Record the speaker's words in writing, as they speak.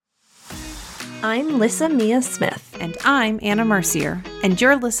I'm Lissa Mia Smith. And I'm Anna Mercier, and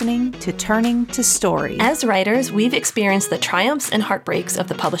you're listening to Turning to Story. As writers, we've experienced the triumphs and heartbreaks of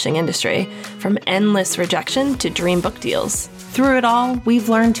the publishing industry, from endless rejection to dream book deals. Through it all, we've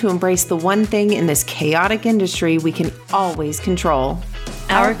learned to embrace the one thing in this chaotic industry we can always control: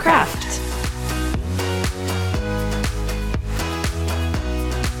 Our craft.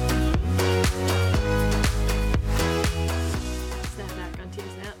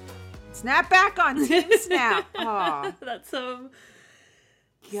 Snap back on Team Snap. Oh, That's so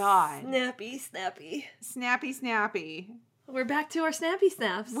God. Snappy. We're back to our snappy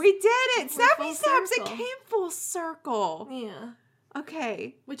snaps. We did it. Snappy full Snaps. It circle. came full circle. Yeah.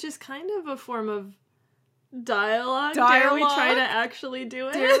 Okay. Which is kind of a form of dialogue. Dare Dialogue? we try to actually do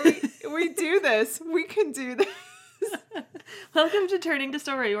it? We do this. We can do this. Welcome to Turning to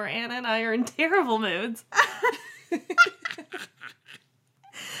Story, where Anna and I are in terrible moods.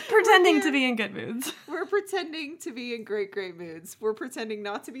 Pretending to be in good moods. We're pretending to be in great moods. We're pretending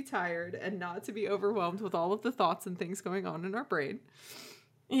not to be tired and not to be overwhelmed with all of the thoughts and things going on in our brain.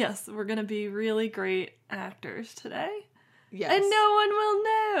 Yes, we're going to be really great actors today. Yes. And no one will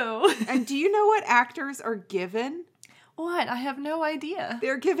know. And do you know what actors are given? What? I have no idea.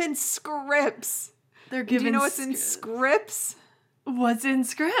 They're given scripts. They're Do given you know what's in scripts? What's in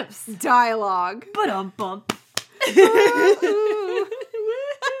scripts? Dialogue. Ba-dum-bump. Ooh.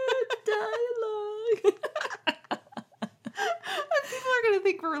 Dialogue. People are going to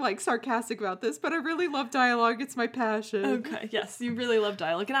think we're like sarcastic about this, but I really love dialogue. It's my passion. Okay, yes, you really love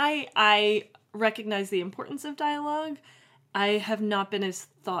dialogue. And I recognize the importance of dialogue. I have not been as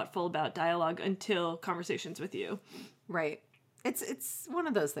thoughtful about dialogue until conversations with you. Right. It's one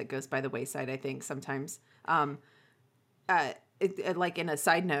of those that goes by the wayside, I think, sometimes. Like in a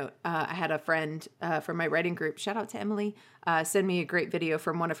side note, I had a friend from my writing group, shout out to Emily, send me a great video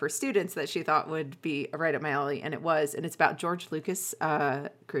from one of her students that she thought would be right up my alley, and it's about George Lucas,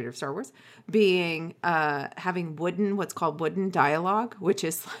 creator of Star Wars, having what's called wooden dialogue, which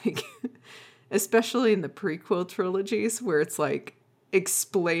is like, especially in the prequel trilogies, where it's like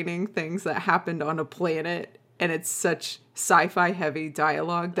explaining things that happened on a planet, and it's such sci-fi heavy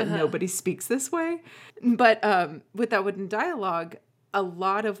dialogue that nobody speaks this way. But with that wooden dialogue, a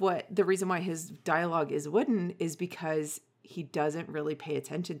lot of the reason why his dialogue is wooden is because he doesn't really pay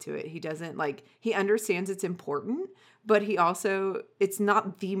attention to it. He doesn't he understands it's important, but it's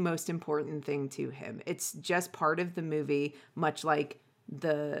not the most important thing to him. It's just part of the movie, much like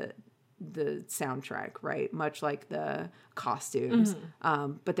the soundtrack, right? Much like the costumes.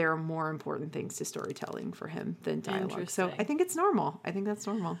 Mm-hmm. But there are more important things to storytelling for him than dialogue. So Interesting. I think it's normal. I think that's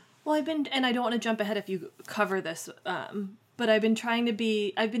normal. Well, and I don't want to jump ahead if you cover this, but I've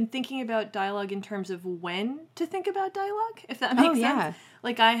been thinking about dialogue in terms of when to think about dialogue, if that makes sense. Yeah.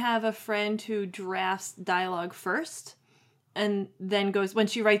 Like, I have a friend who drafts dialogue first, and then when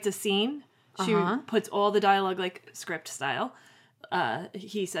she writes a scene, she puts all the dialogue, like, script style,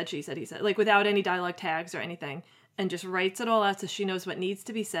 he said, she said, he said, like, without any dialogue tags or anything, and just writes it all out so she knows what needs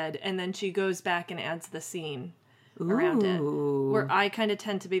to be said, and then she goes back and adds the scene around it. Where I kind of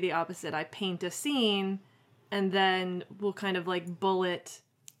tend to be the opposite. I paint a scene, and then we'll kind of like bullet,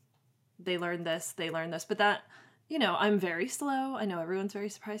 they learn this. But that, I'm very slow. I know everyone's very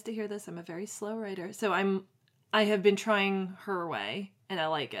surprised to hear this. I'm a very slow writer. So I have been trying her way, and I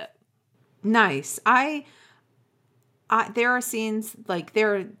like it. Nice. There are scenes,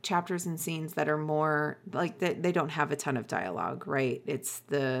 there are chapters and scenes that are more, they don't have a ton of dialogue, right?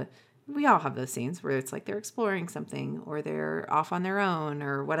 We all have those scenes where it's like they're exploring something or they're off on their own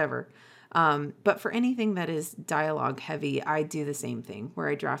or whatever. But for anything that is dialogue heavy, I do the same thing where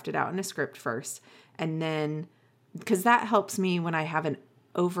I draft it out in a script first. And then, because that helps me when I have an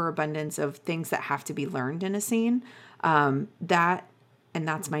overabundance of things that have to be learned in a scene, and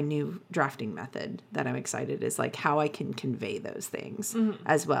that's my new drafting method that I'm excited is like how I can convey those things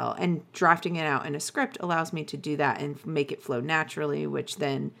as well. And drafting it out in a script allows me to do that and make it flow naturally, which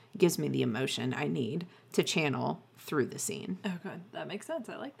then gives me the emotion I need to channel through the scene. Okay, that makes sense.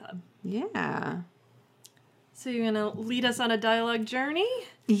 I like that. Yeah. So you're going to lead us on a dialogue journey?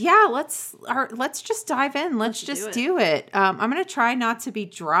 Yeah, let's just dive in. Let's just do it. I'm going to try not to be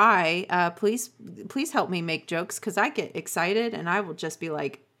dry. Please help me make jokes because I get excited and I will just be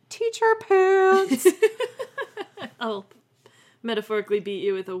like, teacher pants. I'll metaphorically beat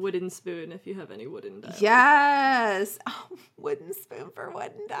you with a wooden spoon if you have any wooden dialogue. Yes. Oh, wooden spoon for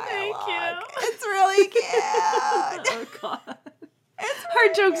wooden dialogue. Thank you. It's really cute. Oh, God.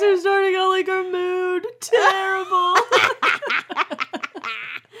 Our jokes are starting out like our mood. Terrible.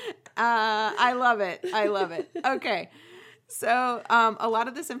 I love it. Okay. So a lot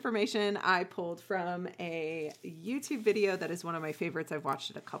of this information I pulled from a YouTube video that is one of my favorites. I've watched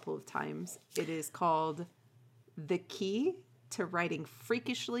it a couple of times. It is called The Key to Writing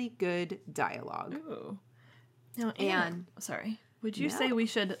Freakishly Good Dialogue. Ooh. Now, Anne, sorry. Would you say we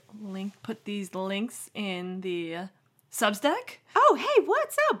should put these links in the Substack? Oh, hey,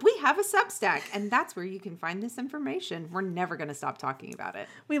 what's up? We have a Substack, and that's where you can find this information. We're never going to stop talking about it.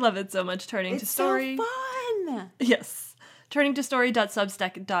 We love it so much. Turning to Story. It's so fun. Yes.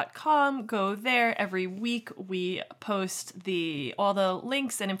 turningtostory.substack.com. Go there. Every week we post all the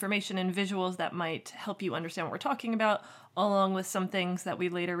links and information and visuals that might help you understand what we're talking about, along with some things that we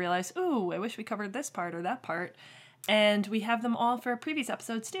later realize, ooh, I wish we covered this part or that part. And we have them all for previous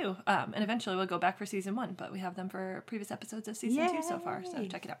episodes too. And eventually we'll go back for season 1, but we have them for previous episodes of season 2 so far. So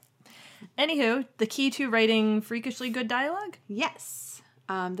check it out. Anywho, the key to writing freakishly good dialogue? Yes.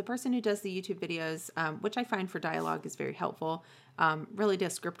 The person who does the YouTube videos, which I find for dialogue is very helpful, really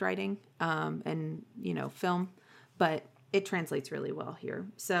does script writing and, film, but it translates really well here.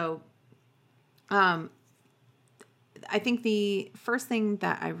 So I think the first thing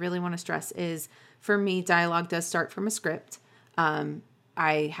that I really want to stress is, for me, dialogue does start from a script.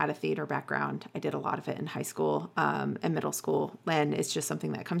 I had a theater background. I did a lot of it in high school and middle school, and it's just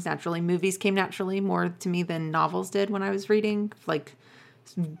something that comes naturally. Movies came naturally more to me than novels did when I was reading, like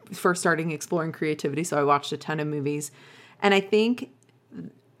first starting exploring creativity. So I watched a ton of movies, and I think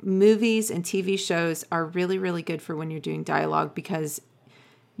movies and TV shows are really, really good for when you're doing dialogue because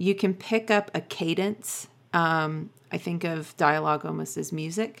you can pick up a cadence. I think of dialogue almost as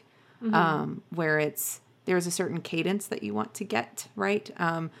music, where there's a certain cadence that you want to get, right?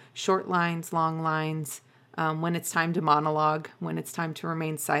 Short lines, long lines, when it's time to monologue, when it's time to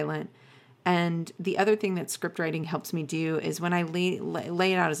remain silent. And the other thing that script writing helps me do is when I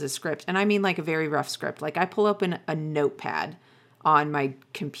lay it out as a script, and I mean like a very rough script, like I pull open a notepad on my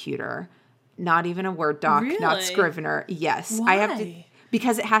computer, not even a Word doc, really? Not Scrivener. Yes. Why? I have to,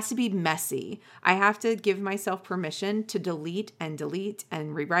 because it has to be messy. I have to give myself permission to delete and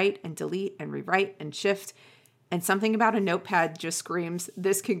rewrite and delete and rewrite and shift. And something about a notepad just screams,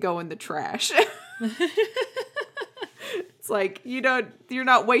 this can go in the trash. It's like, you're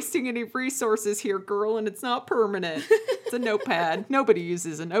not wasting any resources here, girl, and it's not permanent. It's a notepad. Nobody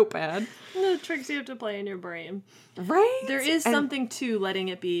uses a notepad. The tricks you have to play in your brain. Right? There is something to letting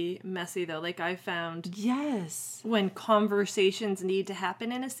it be messy, though. Like, I found... Yes. When conversations need to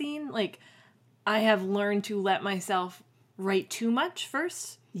happen in a scene, like, I have learned to let myself write too much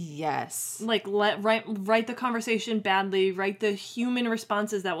first. Yes. Like, write the conversation badly, write the human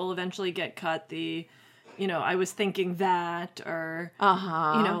responses that will eventually get cut, I was thinking that, or,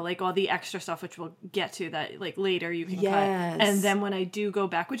 like all the extra stuff, which we'll get to that, like, later you can cut. And then when I do go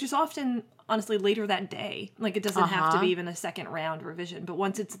back, which is often, honestly, later that day, like, it doesn't have to be even a second round revision, but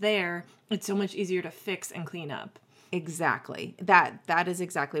once it's there, it's so much easier to fix and clean up. Exactly. That is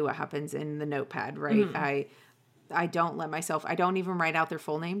exactly what happens in the notepad, right? I don't let myself, I don't even write out their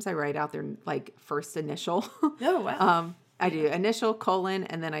full names. I write out their, like, first initial. Oh, wow. I do initial, colon,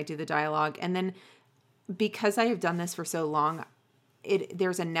 and then I do the dialogue. And then because I have done this for so long,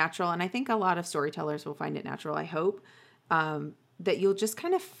 there's a natural, and I think a lot of storytellers will find it natural, I hope, that you'll just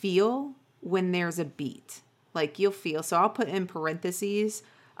kind of feel when there's a beat. Like, you'll feel. So I'll put in parentheses,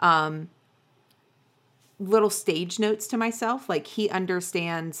 little stage notes to myself. Like, he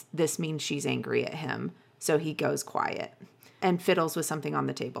understands this means she's angry at him. So he goes quiet and fiddles with something on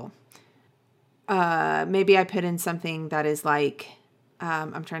the table. Maybe I put in something that is like,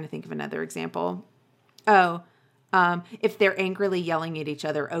 I'm trying to think of another example. If they're angrily yelling at each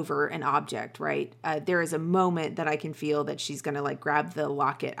other over an object, right? There is a moment that I can feel that she's going to, like, grab the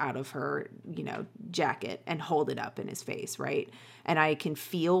locket out of her, jacket and hold it up in his face, right? And I can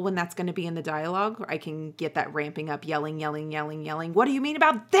feel when that's going to be in the dialogue. I can get that ramping up, yelling. What do you mean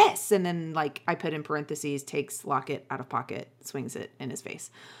about this? And then, like, I put in parentheses, takes locket out of pocket, swings it in his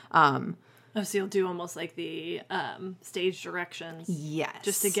face. So you'll do almost like the stage directions. Yes.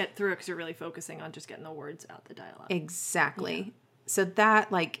 Just to get through it, because you're really focusing on just getting the words out the dialogue. Exactly. Yeah. So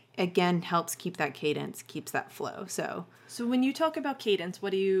that, like, again, helps keep that cadence, keeps that flow. So when you talk about cadence,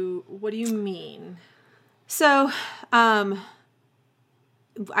 what do you mean? So I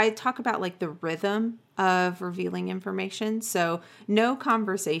talk about, like, the rhythm of revealing information. So no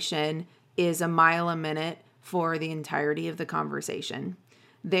conversation is a mile a minute for the entirety of the conversation.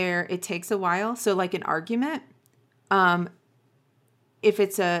 It takes a while. So, like, an argument, if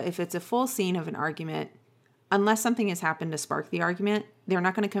it's a full scene of an argument, unless something has happened to spark the argument, they're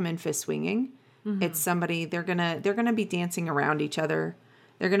not going to come in fist swinging. Mm-hmm. It's somebody, they're going to be dancing around each other.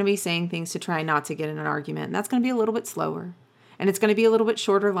 They're going to be saying things to try not to get in an argument. And that's going to be a little bit slower. And it's going to be a little bit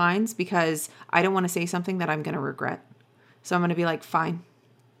shorter lines because I don't want to say something that I'm going to regret. So I'm going to be like, fine,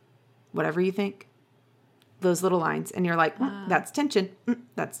 whatever you think. Those little lines. And you're like, that's tension.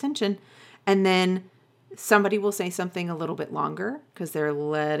 That's tension. And then somebody will say something a little bit longer because they're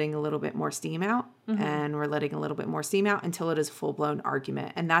letting a little bit more steam out. And we're letting a little bit more steam out until it is a full-blown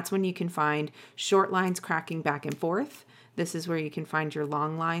argument. And that's when you can find short lines cracking back and forth. This is where you can find your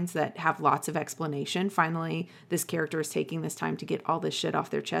long lines that have lots of explanation. Finally, this character is taking this time to get all this shit off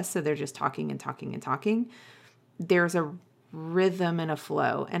their chest, so they're just talking and talking and talking. There's a rhythm and a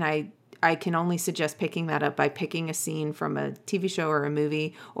flow, and I can only suggest picking that up by picking a scene from a TV show or a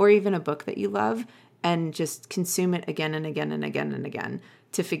movie or even a book that you love and just consume it again and again and again and again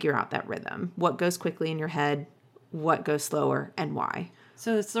to figure out that rhythm. What goes quickly in your head, what goes slower, and why.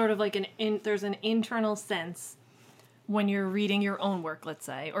 So it's sort of like there's an internal sense when you're reading your own work, let's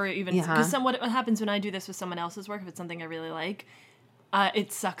say, or even because what happens when I do this with someone else's work, if it's something I really like,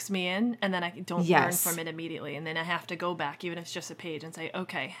 it sucks me in, and then I don't learn from it immediately, and then I have to go back, even if it's just a page, and say,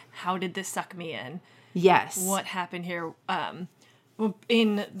 okay, how did this suck me in? Yes. What happened here?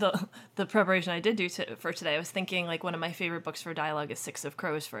 In the preparation I did do for today, I was thinking like one of my favorite books for dialogue is Six of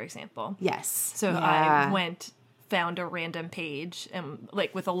Crows, for example. Yes. So I found a random page and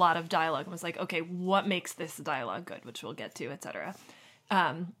like with a lot of dialogue and was like, okay, what makes this dialogue good, which we'll get to, etc.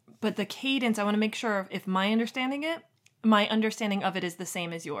 But the cadence, I want to make sure if my understanding of it is the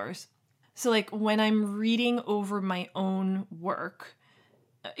same as yours. So like when I'm reading over my own work,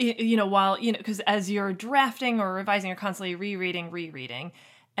 because as you're drafting or revising, you're constantly rereading.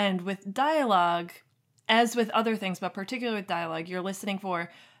 And with dialogue, as with other things, but particularly with dialogue, you're listening for,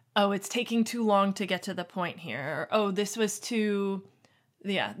 oh, it's taking too long to get to the point here. Or, oh, this was too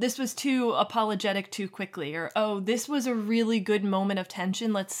apologetic too quickly. Or, oh, this was a really good moment of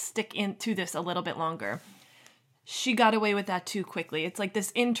tension. Let's stick into this a little bit longer. She got away with that too quickly. It's like this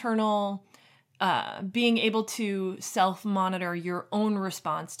internal being able to self-monitor your own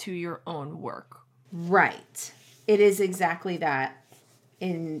response to your own work. Right. It is exactly that.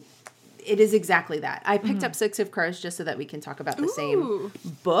 It is exactly that. I picked up Six of Crows just so that we can talk about the same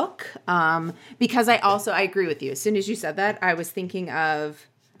book. Because I agree with you. As soon as you said that, I was thinking of,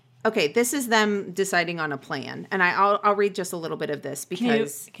 okay, this is them deciding on a plan. And I'll read just a little bit of this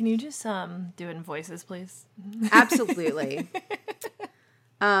because... Can you just do it in voices, please? Absolutely.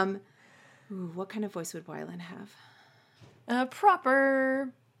 What kind of voice would Wylan have?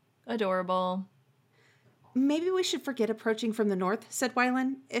 Proper, adorable. Maybe we should forget approaching from the north, said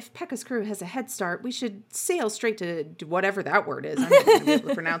Wylan. If Pekka's crew has a head start, we should sail straight to whatever that word is. I'm not going to be able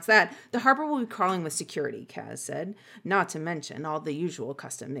to pronounce that. The harbor will be crawling with security, Kaz said. Not to mention all the usual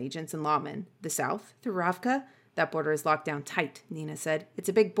custom agents and lawmen. The south, through Ravka? That border is locked down tight, Nina said. It's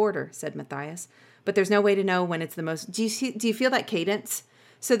a big border, said Matthias. But there's no way to know when it's the most... Do you feel that cadence?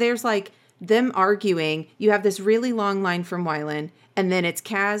 So there's like... them arguing, you have this really long line from Wylan, and then it's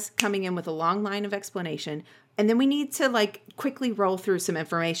Kaz coming in with a long line of explanation, and then we need to like quickly roll through some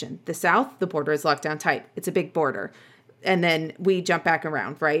information. The south, the border is locked down tight. It's a big border. And then we jump back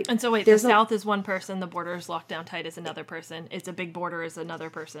around, right? And so wait, the south is one person, the border is locked down tight is another person. It's a big border is another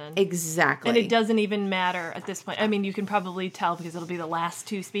person. Exactly. And it doesn't even matter at this point. I mean, you can probably tell because it'll be the last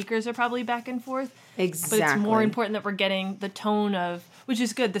two speakers are probably back and forth. Exactly. But it's more important that we're getting the tone of, which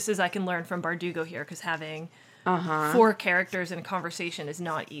is good. This is, I can learn from Bardugo here because having 4 characters in a conversation is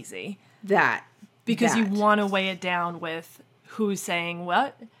not easy. Because you want to weigh it down with who's saying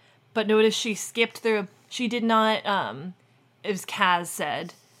what. But notice she skipped through. She did not, it was Kaz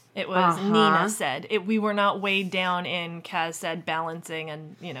said. It was Nina said. We were not weighed down in Kaz said balancing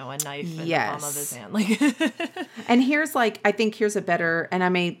and, a knife in the palm of his hand. And here's I think here's a better, and I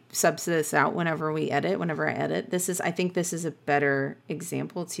may sub this out whenever I edit. I think this is a better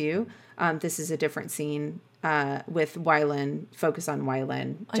example too. This is a different scene with Wylan, focus on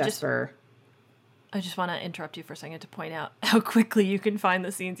Wylan, Jesper. I just want to interrupt you for a second to point out how quickly you can find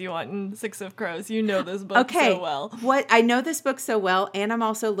the scenes you want in Six of Crows. You know this book so well. I know this book so well, and I'm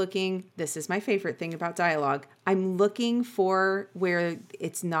also looking, this is my favorite thing about dialogue, I'm looking for where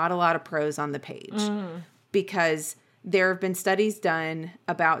it's not a lot of prose on the page. Because there have been studies done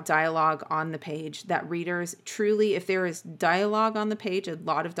about dialogue on the page that readers truly, if there is dialogue on the page, a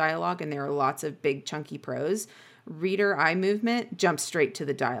lot of dialogue, and there are lots of big chunky prose, reader eye movement jumps straight to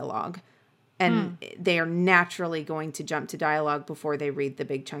the dialogue. And they are naturally going to jump to dialogue before they read the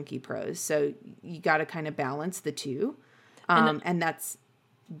big chunky prose. So you got to kind of balance the two. And that's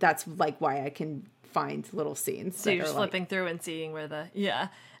that's like why I can find little scenes. So you're flipping through and seeing where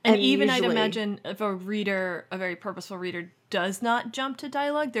and even usually, I'd imagine if a very purposeful reader does not jump to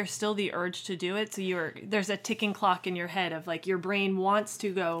dialogue, there's still the urge to do it. So there's a ticking clock in your head of like your brain wants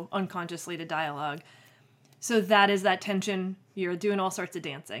to go unconsciously to dialogue. So that is that tension. You're doing all sorts of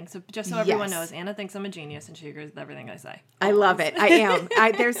dancing. So just so everyone knows, Anna thinks I'm a genius and she agrees with everything I say. I love it. I am.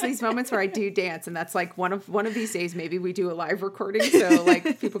 There's these moments where I do dance, and that's like one of these days. Maybe we do a live recording so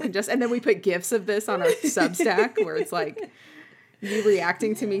like people can and then we put GIFs of this on our Substack where it's like you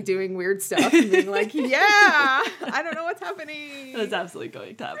reacting to me doing weird stuff and being like, yeah, I don't know what's happening. That's absolutely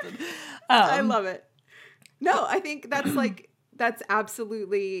going to happen. I love it. No, I think that's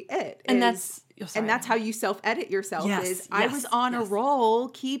absolutely it. And that's how you self-edit yourself I was on a roll.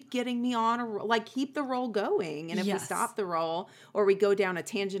 Keep getting me on a roll. Like, keep the roll going. And if we stop the roll or we go down a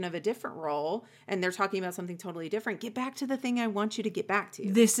tangent of a different roll and they're talking about something totally different, get back to the thing I want you to get back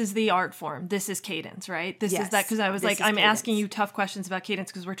to. This is the art form. This is cadence, right? This is that, because I was like, I'm asking you tough questions about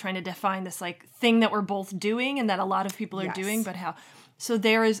cadence because we're trying to define this like thing that we're both doing and that a lot of people are doing, but how. So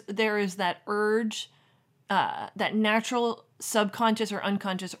there is that urge, that natural subconscious or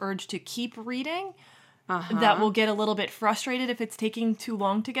unconscious urge to keep reading that will get a little bit frustrated if it's taking too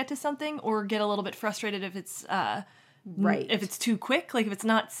long to get to something, or get a little bit frustrated if it's if it's too quick, like if it's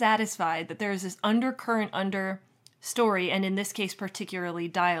not satisfied, that there's this undercurrent under story, and in this case particularly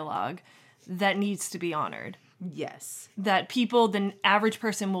dialogue, that needs to be honored. Yes. That the average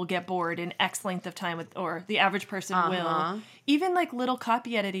person will get bored in X length of time or the average person will. Even like little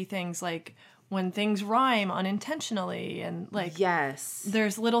copy edity things, like when things rhyme unintentionally, and like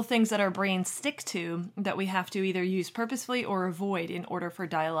there's little things that our brains stick to that we have to either use purposefully or avoid in order for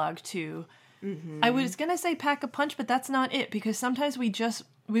dialogue to I was gonna say pack a punch, but that's not it, because sometimes we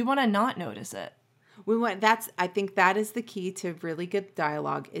want to not notice it. I think that is the key to really good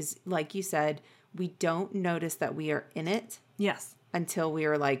dialogue, is like you said, we don't notice that we are in it until we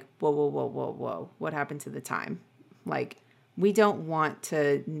are like, whoa, what happened to the time? Like, we don't want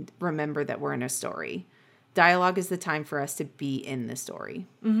to remember that we're in a story. Dialogue is the time for us to be in the story.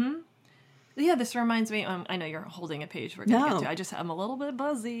 Mm-hmm. Yeah, this reminds me, I know you're holding a page we're going to get to. I'm a little bit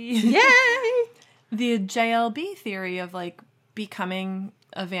buzzy. Yay! The JLB theory of like becoming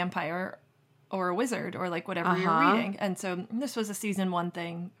a vampire or a wizard or like whatever you're reading. And so this was a season 1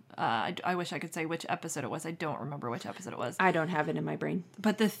 thing. I wish I could say which episode it was. I don't remember which episode it was. I don't have it in my brain.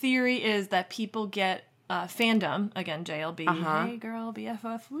 But the theory is that people get fandom, again, JLB. Hey girl,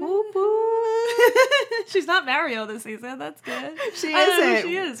 BFF. She's not Mario this season. That's good. She isn't.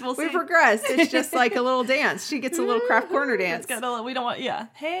 She is. We'll see. We've regressed. It's just like a little dance. She gets a little craft corner dance. We don't want,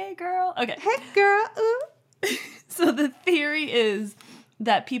 hey girl. Okay. Hey girl. Ooh. So the theory is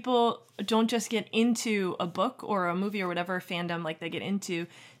that people don't just get into a book or a movie or whatever fandom like they get into,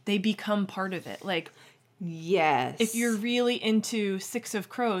 they become part of it. Like, yes. If you're really into Six of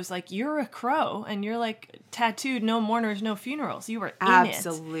Crows, like you're a crow and you're like tattooed, no mourners, no funerals. You were in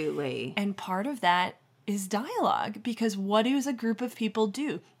Absolutely. And part of that is dialogue, because what does a group of people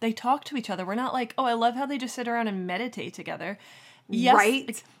do? They talk to each other. We're not like, oh, I love how they just sit around and meditate together. Yes,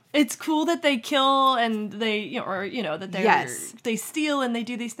 right. It's cool that they kill and they, that they steal and they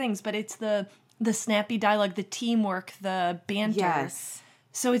do these things, but it's the snappy dialogue, the teamwork, the banter. Yes.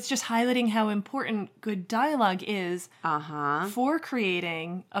 So it's just highlighting how important good dialogue is for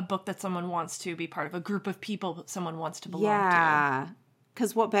creating a book that someone wants to be part of, a group of people someone wants to belong to. Yeah,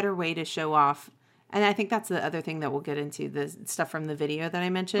 because what better way to show off? And I think that's the other thing that we'll get into, the stuff from the video that I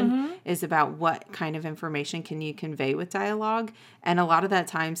mentioned, is about what kind of information can you convey with dialogue. And a lot of that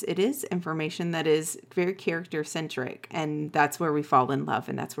times it is information that is very character-centric. And that's where we fall in love,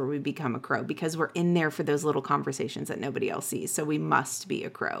 and that's where we become a crow, because we're in there for those little conversations that nobody else sees. So we must be a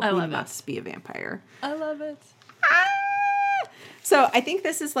crow. We must be a vampire. I love it. So I think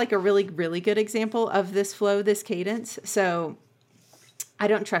this is like a really, really good example of this flow, this cadence. So I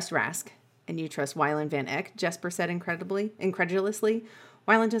don't trust Rask. And you trust Wylan Van Eck, Jesper said incredulously.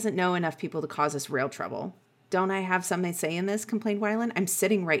 Wylan doesn't know enough people to cause us real trouble. Don't I have something to say in this, complained Wylan. I'm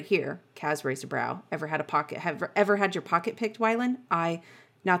sitting right here. Kaz raised a brow. Ever had your pocket picked, Wylan?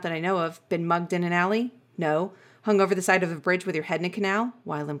 Not that I know of. Been mugged in an alley? No. Hung over the side of a bridge with your head in a canal?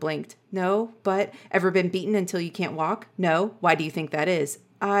 Wylan blinked. No, but ever been beaten until you can't walk? No. Why do you think that is?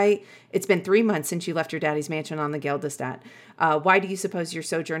 It's been 3 months since you left your daddy's mansion on the Geldestat. Why do you suppose your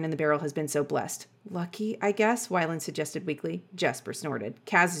sojourn in the barrel has been so blessed? Lucky, I guess, Wylan suggested weakly. Jesper snorted.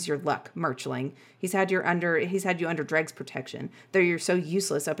 Kaz is your luck, Murchling. He's had you under Dreg's protection. Though you're so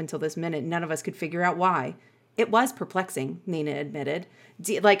useless up until this minute, none of us could figure out why. It was perplexing, Nina admitted.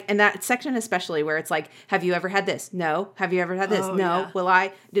 Like, in that section especially where it's like, have you ever had this? No. Have you ever had this? Oh, No. yeah. Will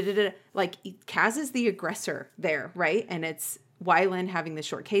I? Da-da-da. Like, Kaz is the aggressor there, right? And it's Wylan having the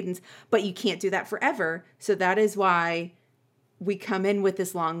short cadence, but you can't do that forever. So that is why we come in with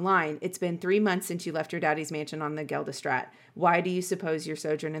this long line. It's been 3 months since you left your daddy's mansion on the Geldestrat. Why do you suppose your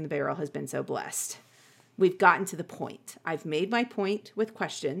sojourn in the barrel has been so blessed? We've gotten to the point. I've made my point with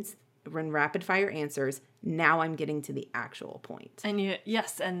questions, run rapid fire answers. Now I'm getting to the actual point. And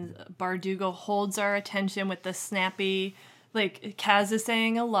and Bardugo holds our attention with the snappy, like, Kaz is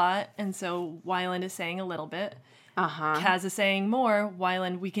saying a lot, and so Wylan is saying a little bit. Kaz is saying more.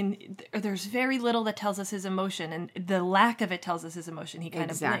 Wylan, there's very little that tells us his emotion, and the lack of it tells us his emotion. He kind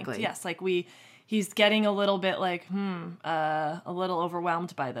of blinked. Yes, like he's getting a little bit like, a little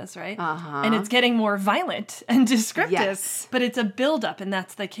overwhelmed by this, right? And it's getting more violent and descriptive, Yes. but it's a buildup, and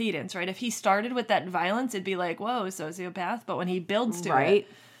that's the cadence, right? If he started with that violence, it'd be like, whoa, sociopath. But when he builds to it,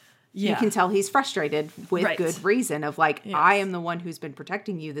 you can tell he's frustrated with Right. good reason of like, Yes. I am the one who's been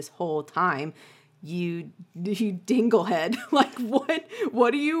protecting you this whole time. You dinglehead. Like,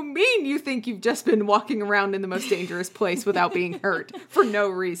 what do you mean you think you've just been walking around in the most dangerous place without being hurt for no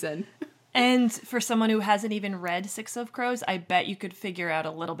reason? And for someone who hasn't even read Six of Crows, I bet you could figure out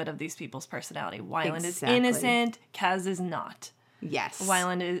a little bit of these people's personality. Wylan is innocent. Kaz is not. Yes.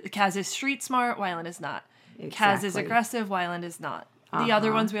 Kaz is street smart. Wylan is not. Kaz is Exactly. aggressive. Wylan is not. The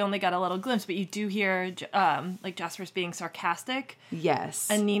other ones we only got a little glimpse, but you do hear like Jasper's being sarcastic. Yes.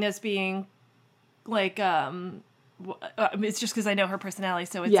 And Nina's being like it's just because I know her personality,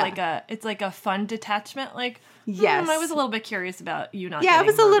 so it's like a fun detachment. Like, Yes. I was a little bit curious about you not. Yeah, it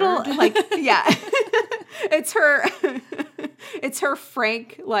getting was a little murdered. like, yeah. It's her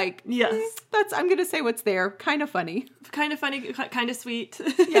frank, like, Yes. I'm going to say what's there. Kind of funny. Kind of funny, kind of sweet.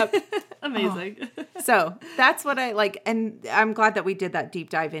 Yep. Amazing. So that's what I like. And I'm glad that we did that deep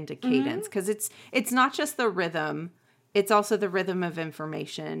dive into cadence because it's not just the rhythm. It's also the rhythm of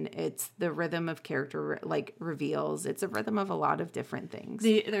information. It's the rhythm of character, like, reveals. It's a rhythm of a lot of different things.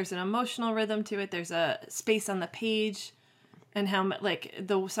 There's an emotional rhythm to it. There's a space on the page, and how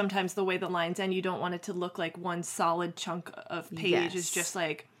sometimes the way the lines end, you don't want it to look like one solid chunk of page. Yes. It's just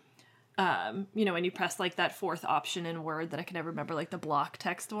like, when you press like that fourth option in Word that I can never remember, like the block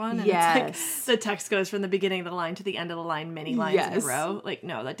text one. And Yes. it's like the text goes from the beginning of the line to the end of the line, many lines in a Yes. row. Like,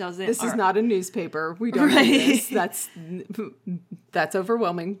 no, that doesn't. This is not a newspaper. We don't do this. That's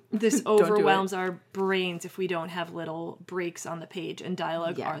overwhelming. This Don't do it. overwhelms our brains if we don't have little breaks on the page, and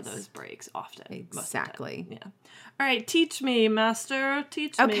dialogue are Yes. those breaks often. Exactly. Most of the time. Yeah. All right, teach me, master.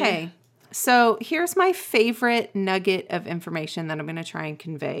 Teach me. Okay. So here's my favorite nugget of information that I'm going to try and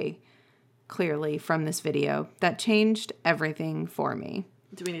convey clearly from this video that changed everything for me.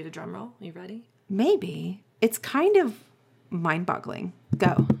 Do we need a drum roll? Are you ready? Maybe. It's kind of mind-boggling.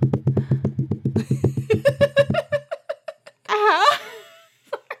 Go. Because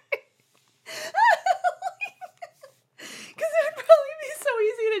it would probably be so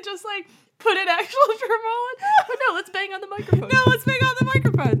easy to just like put an actual drum roll in. But no, let's bang on the microphone. No, let's bang on the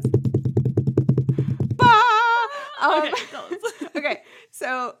microphones. Okay, tell us. Okay,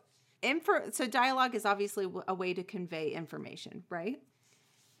 so dialogue is obviously a way to convey information, right?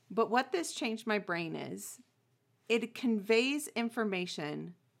 But what this changed my brain is it conveys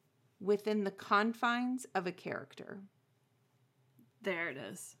information within the confines of a character. There it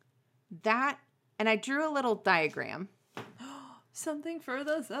is. That, and I drew a little diagram. Something for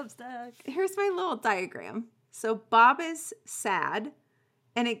the Substack. Here's my little diagram. So Bob is sad,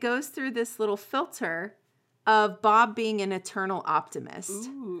 and it goes through this little filter of Bob being an eternal optimist.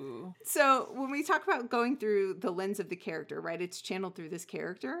 Ooh. So when we talk about going through the lens of the character, right, it's channeled through this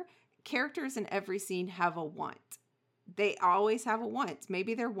character. Characters in every scene have a want. They always have a want.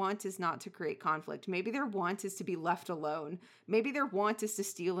 Maybe their want is not to create conflict. Maybe their want is to be left alone. Maybe their want is to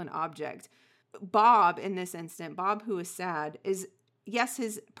steal an object. Bob, in this instant, Bob, who is sad, is, yes,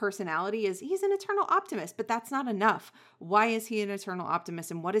 his personality is, he's an eternal optimist, but that's not enough. Why is he an eternal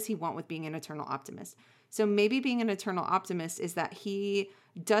optimist, and what does he want with being an eternal optimist? So maybe being an eternal optimist is that he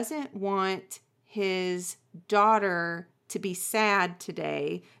doesn't want his daughter to be sad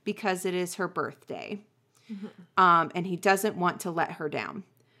today because it is her birthday. Mm-hmm. And he doesn't want to let her down.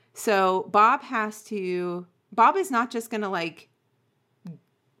 So Bob is not just going to like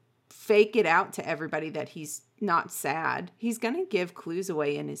fake it out to everybody that he's not sad. He's going to give clues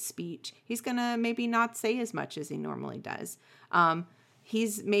away in his speech. He's going to maybe not say as much as he normally does.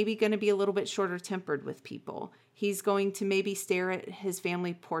 He's maybe going to be a little bit shorter tempered with people. He's going to maybe stare at his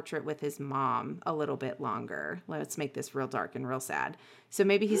family portrait with his mom a little bit longer. Let's make this real dark and real sad. So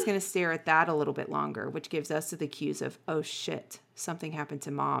maybe he's going to stare at that a little bit longer, which gives us the cues of, oh shit, something happened to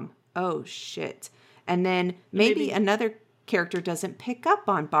mom. Oh shit. And then maybe another character doesn't pick up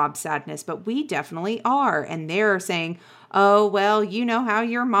on Bob's sadness, but we definitely are. And they're saying, oh, well, you know how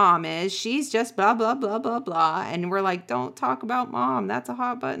your mom is. She's just blah, blah, blah, blah, blah. And we're like, don't talk about mom. That's a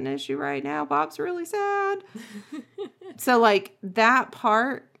hot button issue right now. Bob's really sad. So like that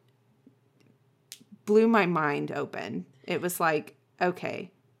part blew my mind open. It was like,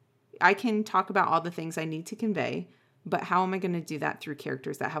 okay, I can talk about all the things I need to convey, but how am I going to do that through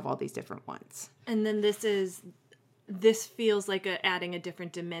characters that have all these different ones? And then this feels like adding a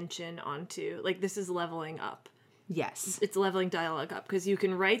different dimension onto, like, this is leveling up. Yes. It's leveling dialogue up because you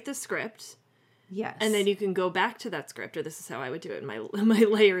can write the script. Yes. And then you can go back to that script, or this is how I would do it in my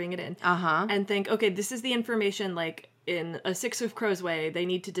layering it in. And think, okay, this is the information, like in a Six of Crows way, they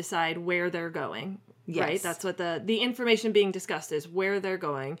need to decide where they're going. Yes. Right? That's what the information being discussed is, where they're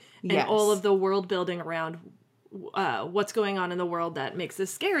going. And all of the world building around what's going on in the world that makes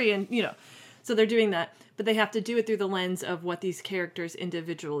this scary. And, so they're doing that. But they have to do it through the lens of what these characters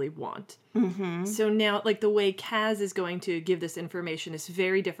individually want. Mm-hmm. So now, like, the way Kaz is going to give this information is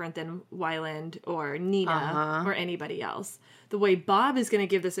very different than Wyland or Nina or anybody else. The way Bob is going to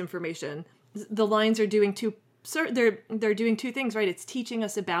give this information, the lines are doing they're doing two things, right? It's teaching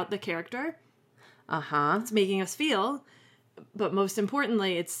us about the character. It's making us feel. But most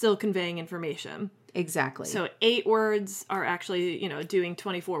importantly, it's still conveying information. Exactly. So 8 words are actually, doing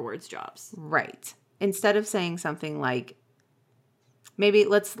 24 words jobs. Right. Instead of saying something like, maybe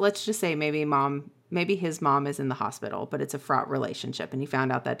let's just say maybe his mom is in the hospital, but it's a fraught relationship, and he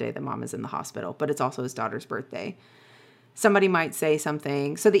found out that day that mom is in the hospital, but it's also his daughter's birthday. Somebody might say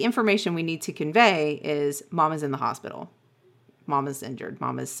something. So the information we need to convey is mom is in the hospital. Mom is injured.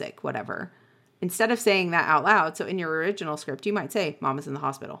 Mom is sick, whatever. Instead of saying that out loud, so in your original script, you might say mom is in the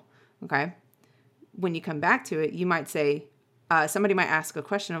hospital. Okay. When you come back to it, you might say, somebody might ask a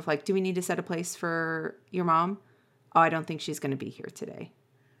question of like, do we need to set a place for your mom? Oh, I don't think she's going to be here today.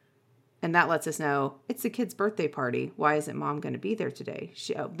 And that lets us know it's the kid's birthday party. Why isn't mom going to be there today?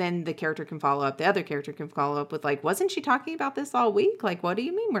 Then the character can follow up. The other character can follow up with like, wasn't she talking about this all week? Like, what do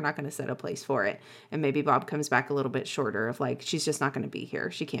you mean we're not going to set a place for it? And maybe Bob comes back a little bit shorter of like, she's just not going to be here.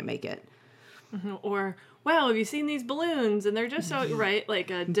 She can't make it. Mm-hmm. Or, wow, have you seen these balloons? And they're just so, right? Like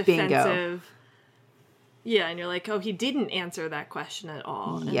a defensive... Bingo. Yeah, and you're like, oh, he didn't answer that question at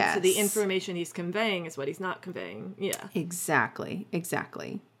all. And so the information he's conveying is what he's not conveying. Yeah. Exactly.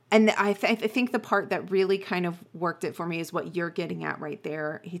 And I think the part that really kind of worked it for me is what you're getting at right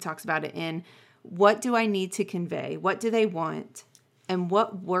there. He talks about it in, what do I need to convey? What do they want? And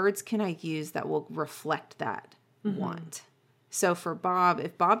what words can I use that will reflect that want? So for Bob,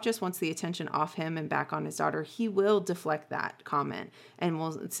 if Bob just wants the attention off him and back on his daughter, he will deflect that comment and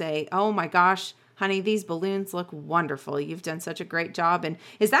will say, oh my gosh, honey, these balloons look wonderful. You've done such a great job. And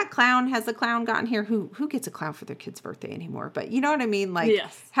has the clown gotten here? Who gets a clown for their kid's birthday anymore? But you know what I mean? Like,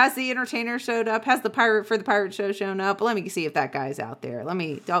 has the entertainer showed up? Has the pirate for the pirate show shown up? Let me see if that guy's out there.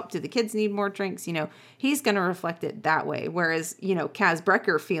 Do the kids need more drinks? He's going to reflect it that way. Whereas, Kaz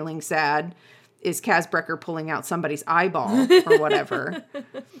Brecker feeling sad is Kaz Brecker pulling out somebody's eyeball or whatever.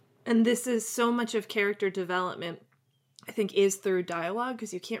 And this is so much of character development, I think, is through dialogue,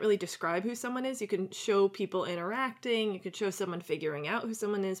 because you can't really describe who someone is. You can show people interacting, you could show someone figuring out who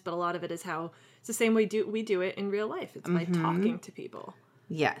someone is, but a lot of it is it's the same way we do it in real life. It's by talking to people.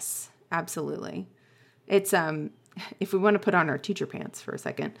 Yes, absolutely. It's if we want to put on our teacher pants for a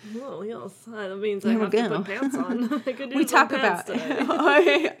second. Well, yes, that means I have to put pants on. I could do we talk about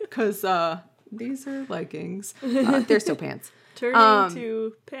because these are leggings. They're still pants. Turning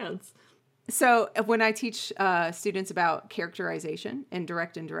to pants. So when I teach students about characterization,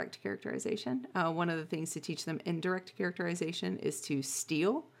 indirect characterization, one of the things to teach them indirect characterization is to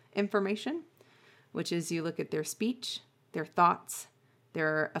steal information, which is you look at their speech, their thoughts,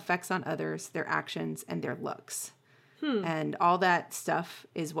 their effects on others, their actions, and their looks. And all that stuff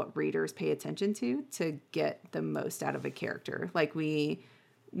is what readers pay attention to get the most out of a character. Like we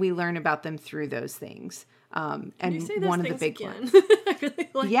learn about them through those things. And one of the big ones. I really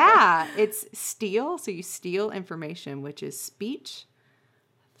like that. It's steal. So you steal information, which is speech,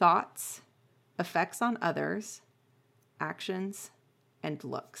 thoughts, effects on others, actions, and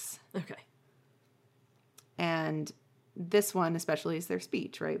looks. Okay. And this one especially is their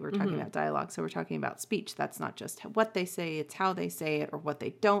speech, right? We're talking about dialogue. So we're talking about speech. That's not just what they say, it's how they say it or what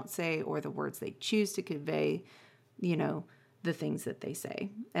they don't say or the words they choose to convey, the things that they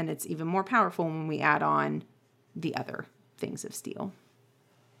say. And it's even more powerful when we add on the other things of steel.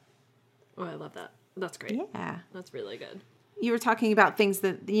 Oh, I love that. That's great. Yeah. That's really good. You were talking about things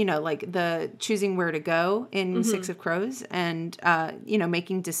that, like the choosing where to go in Six of Crows and,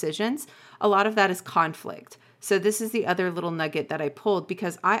 making decisions. A lot of that is conflict. So this is the other little nugget that I pulled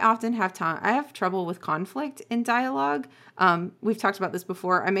because I often have trouble with conflict in dialogue. We've talked about this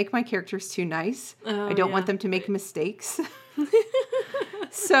before. I make my characters too nice. I don't want them to make mistakes.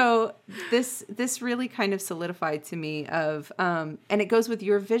 So this really kind of solidified to me of, and it goes with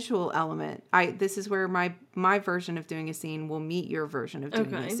your visual element. This is where my version of doing a scene will meet your version of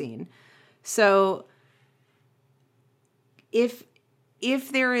doing a scene. So if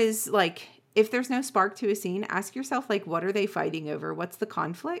there is if there's no spark to a scene, ask yourself, what are they fighting over? What's the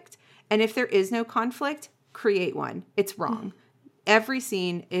conflict? And if there is no conflict, create one. It's wrong. Every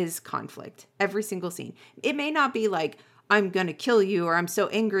scene is conflict. Every single scene. It may not be I'm going to kill you or I'm so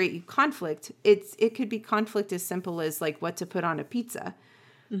angry at you conflict. It could be conflict as simple as what to put on a pizza.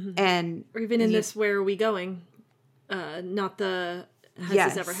 And or even in this, where are we going? Not the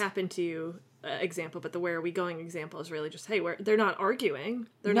has this ever happened to you example, but the where are we going example is really just, hey, they're not arguing.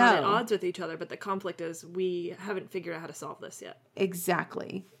 They're not at odds with each other, but the conflict is we haven't figured out how to solve this yet.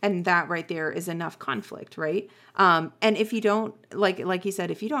 Exactly. And that right there is enough conflict, right? And if you don't, like you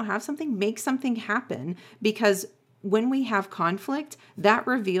said, if you don't have something, make something happen, because when we have conflict, that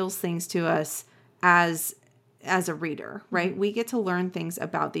reveals things to us as a reader, right? We get to learn things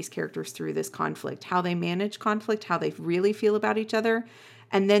about these characters through this conflict, how they manage conflict, how they really feel about each other.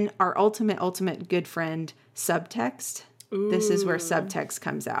 And then our ultimate good friend, subtext. Ooh, this is where subtext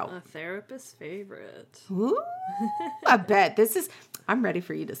comes out. A therapist's favorite. Ooh, I bet. I'm ready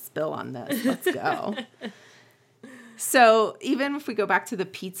for you to spill on this. Let's go. So even if we go back to the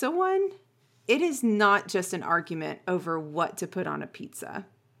pizza one, it is not just an argument over what to put on a pizza.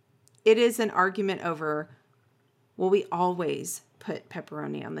 It is an argument over, well, we always put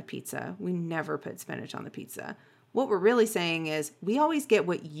pepperoni on the pizza. We never put spinach on the pizza. What we're really saying is we always get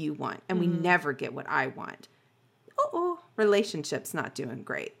what you want and we never get what I want. Relationship's not doing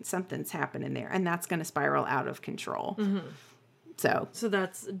great. Something's happening there, and that's going to spiral out of control. So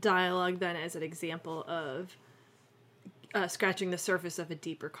that's dialogue then as an example of scratching the surface of a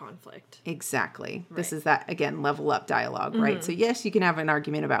deeper conflict. Exactly. Right. This is that, again, level up dialogue, right? So yes, you can have an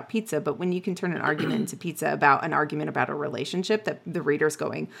argument about pizza, but when you can turn an argument into pizza about an argument about a relationship, that the reader's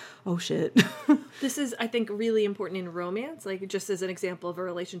going, oh shit. This is, I think, really important in romance, just as an example of a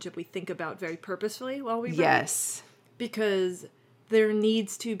relationship we think about very purposefully while we write. Yes. Because there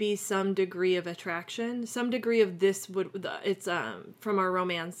needs to be some degree of attraction, some degree of this it's from our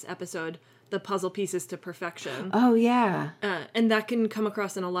romance episode, the puzzle pieces to perfection. Oh, yeah. And that can come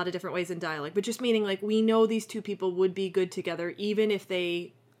across in a lot of different ways in dialogue. But just meaning, we know these two people would be good together, even if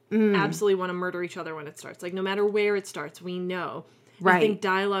they absolutely want to murder each other when it starts. No matter where it starts, we know. Right. I think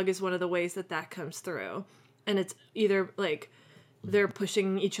dialogue is one of the ways that comes through. And it's either, they're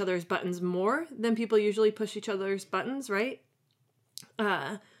pushing each other's buttons more than people usually push each other's buttons, right?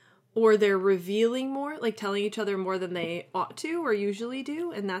 Or they're revealing more, telling each other more than they ought to or usually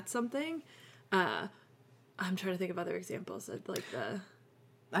do. And that's something. I'm trying to think of other examples of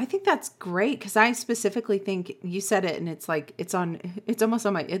I think that's great because I specifically think you said it, and it's it's almost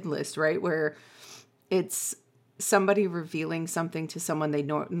on my id list, right? Where it's somebody revealing something to someone they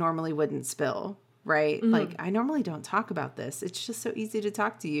normally wouldn't spill, right? I normally don't talk about this. It's just so easy to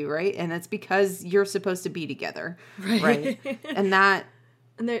talk to you, right? And it's because you're supposed to be together, right? And that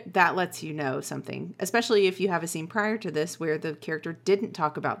lets you know something, especially if you have a scene prior to this where the character didn't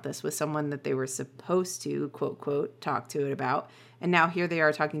talk about this with someone that they were supposed to, quote, quote, talk to it about. And now here they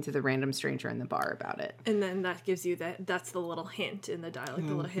are talking to the random stranger in the bar about it. And then that gives you that's the little hint in the dialogue,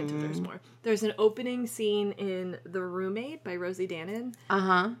 the little hint of there's more. There's an opening scene in The Roommate by Rosie Danan.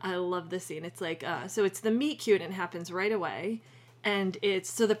 I love this scene. It's so it's the meet cute and it happens right away. And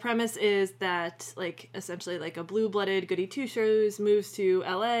so the premise is that, essentially, a blue-blooded goody two-shoes moves to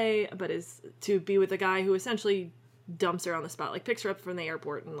LA, but is to be with a guy who essentially dumps her on the spot, picks her up from the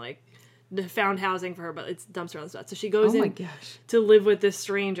airport and, found housing for her, but it's dumps her on the spot. So she goes in to live with this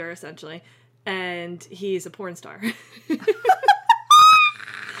stranger, essentially, and he's a porn star.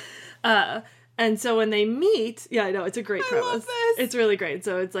 And so when they meet, yeah, I know, it's a great premise. I love this. It's really great.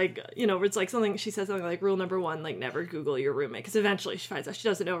 So it's it's something, she says something rule number 1, never Google your roommate. Because eventually she finds out she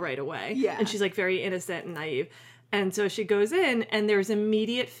doesn't know right away. Yeah. And she's very innocent and naive. And so she goes in and there's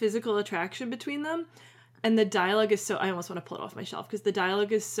immediate physical attraction between them. And the dialogue is I almost want to pull it off my shelf because the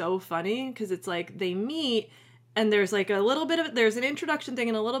dialogue is so funny because it's they meet and there's there's an introduction thing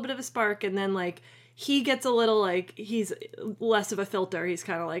and a little bit of a spark. And then he gets a little like, he's less of a filter. He's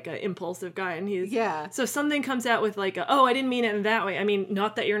kind of like an impulsive guy. And he's, so something comes out with like, oh, I didn't mean it in that way. I mean,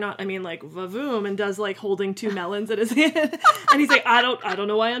 not that you're not, I mean like vavoom, and does like holding 2 melons in his hand. And he's like, I don't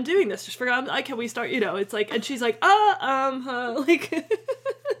know why I'm doing this. Just forgot, can we start, it's like, and she's like, like, I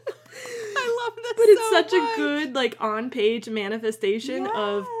love this. But it's such a good, like, on-page manifestation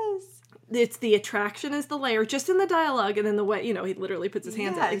of, it's the attraction is the layer, just in the dialogue, and then the way, he literally puts his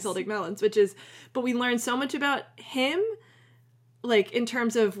hands out, he's holding melons, but we learn so much about him, like, in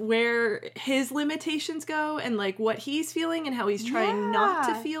terms of where his limitations go, and, like, what he's feeling, and how he's trying not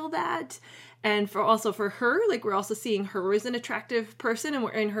to feel that. And for her, like, we're also seeing her as an attractive person, and we're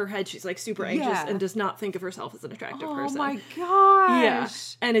in her head, she's, like, super anxious and does not think of herself as an attractive person. Oh, my gosh. Yeah.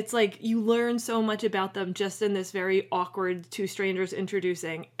 And it's, like, you learn so much about them just in this very awkward 2 strangers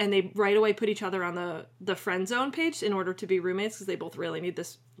introducing, and they right away put each other on the friend zone page in order to be roommates, because they both really need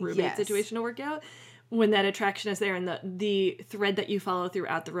this roommate situation to work out. When that attraction is there, and the thread that you follow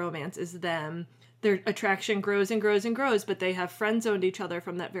throughout the romance is them. Their attraction grows and grows and grows, but they have friend-zoned each other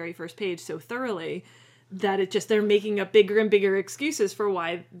from that very first page so thoroughly that they're making up bigger and bigger excuses for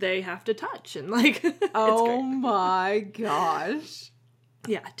why they have to touch. And like, oh my gosh.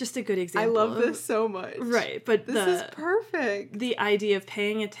 Yeah, just a good example. I love this so much. Right, but this is perfect. The idea of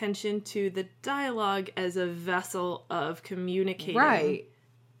paying attention to the dialogue as a vessel of communicating. Right.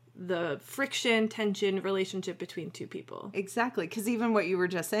 The friction, tension, relationship between 2 people. Exactly. Because even what you were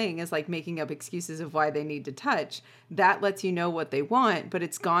just saying is like making up excuses of why they need to touch. That lets you know what they want, but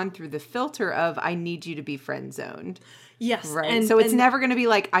it's gone through the filter of, I need you to be friend zoned. Yes. Right. So it's never going to be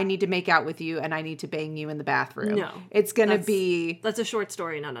like, I need to make out with you and I need to bang you in the bathroom. No. It's going to be... That's a short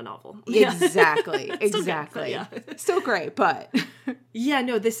story, not a novel. Exactly. Exactly. Still great, but... Yeah,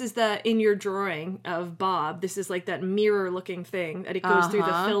 no, this is in your drawing of Bob, this is like that mirror looking thing that it goes through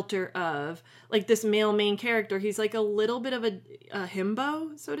the filter of, like, this male main character. He's like a little bit of a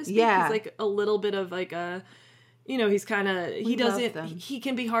himbo, so to speak. Yeah. He's like a little bit of like a, he's kind of, he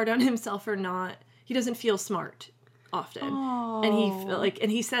can be hard on himself or not. He doesn't feel smart often. Aww. And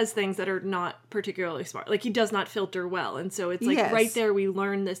he says things that are not particularly smart. Like, he does not filter well. And so it's like right there we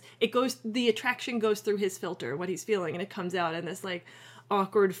learn this. The attraction goes through his filter, what he's feeling, and it comes out in this like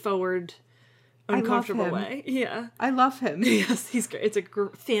awkward, forward, uncomfortable way. Yeah. I love him. Yes, he's great. It's a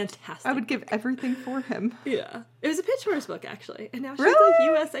fantastic I would give everything for him. Yeah. It was a pitch for his book, actually. And now she's a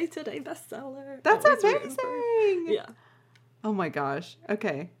USA Today bestseller. That's amazing. Yeah. Oh my gosh.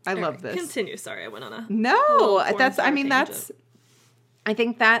 Okay. I love this. Continue. Sorry, I went on a I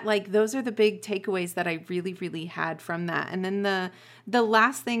think that, like, those are the big takeaways that I really, really had from that. And then the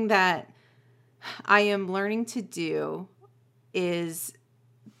last thing that I am learning to do is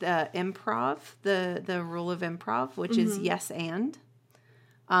the improv, the rule of improv, which is yes and.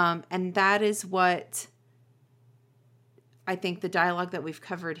 And that is what I think the dialogue that we've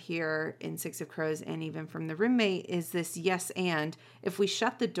covered here in Six of Crows and even from The Roommate is this yes and. If we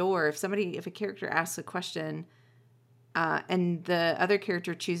shut the door, if a character asks a question and the other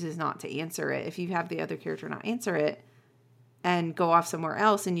character chooses not to answer it, if you have the other character not answer it and go off somewhere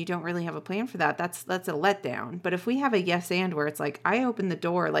else and you don't really have a plan for that, that's a letdown. But if we have a yes and where it's like, I opened the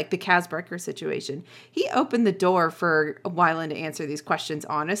door, like the Kaz Brekker situation, he opened the door for Wyland to answer these questions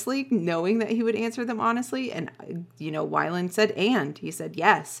honestly, knowing that he would answer them honestly. And, Wyland said, and he said,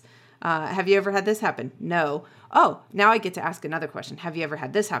 yes. Have you ever had this happen? No. Oh, now I get to ask another question. Have you ever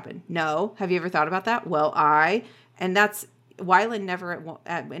had this happen? No. Have you ever thought about that? Well, and that's, Wyland never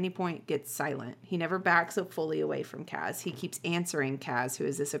at any point gets silent. He never backs up fully away from Kaz. He keeps answering Kaz, who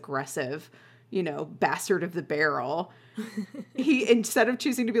is this aggressive, bastard of the barrel. He, instead of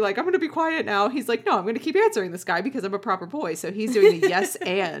choosing to be like, I'm going to be quiet now, he's like, no, I'm going to keep answering this guy because I'm a proper boy. So he's doing the yes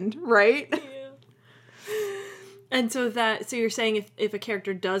and, right? Yeah. And so you're saying if a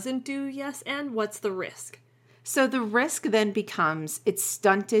character doesn't do yes and, what's the risk? So the risk then becomes, it's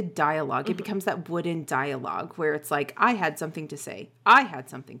stunted dialogue. It becomes that wooden dialogue where it's like, I had something to say. I had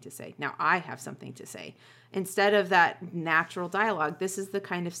something to say. Now I have something to say. Instead of that natural dialogue, this is the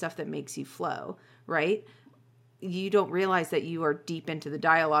kind of stuff that makes you flow, right? You don't realize that you are deep into the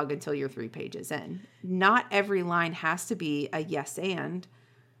dialogue until you're 3 pages in. Not every line has to be a yes and.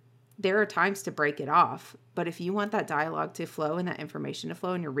 There are times to break it off. But if you want that dialogue to flow and that information to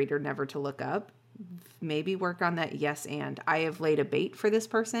flow and your reader never to look up, maybe work on that yes and. I have laid a bait for this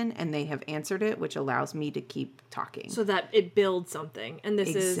person and they have answered it, which allows me to keep talking. So that it builds something. And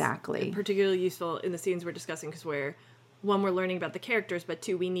this exactly. is particularly useful in the scenes we're discussing because we're learning about the characters, but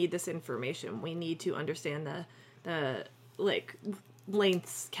 2, we need this information. We need to understand the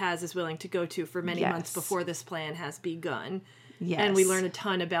lengths Kaz is willing to go to for many months before this plan has begun. Yes. And we learn a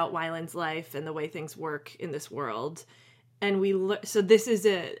ton about Wyland's life and the way things work in this world. And so this is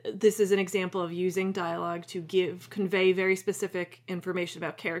an example of using dialogue to convey very specific information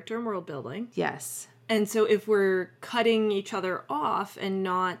about character and world building. Yes. And so if we're cutting each other off and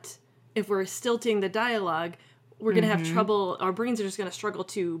if we're stilting the dialogue, we're going to have trouble. Our brains are just going to struggle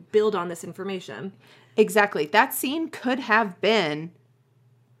to build on this information. Exactly. That scene could have been,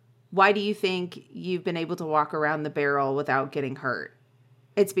 why do you think you've been able to walk around the barrel without getting hurt?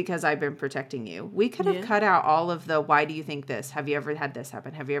 It's because I've been protecting you. We could have cut out all of the, why do you think this? Have you ever had this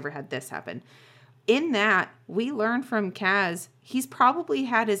happen? Have you ever had this happen? In that, we learn from Kaz, he's probably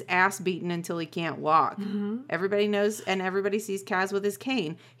had his ass beaten until he can't walk. Mm-hmm. Everybody knows, and everybody sees Kaz with his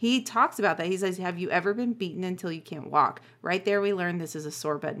cane. He talks about that. He says, have you ever been beaten until you can't walk? Right there, we learn this is a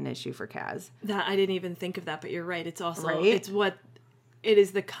sore button issue for Kaz. That I didn't even think of that, but you're right. It's also, right? It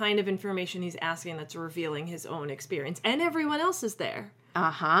is the kind of information he's asking that's revealing his own experience. And everyone else is there.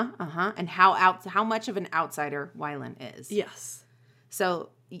 And how much of an outsider Wyland is. Yes. So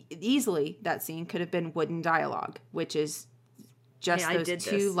easily that scene could have been wooden dialogue, which is just those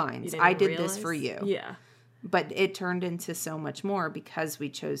two lines. I did this for you. Yeah. But it turned into so much more because we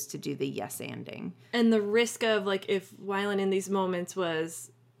chose to do the yes-anding. And the risk of, like, if Wyland in these moments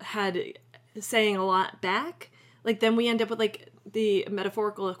had saying a lot back, like, then we end up with, like, the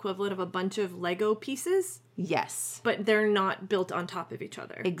metaphorical equivalent of a bunch of Lego pieces. Yes. But they're not built on top of each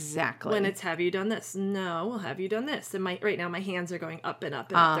other. Exactly. When it's, have you done this? No, well, have you done this? And right now my hands are going up and up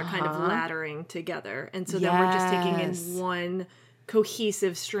and up. They're kind of laddering together. And so then we're just taking in one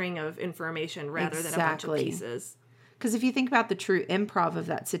cohesive string of information rather than a bunch of pieces. Because if you think about the true improv of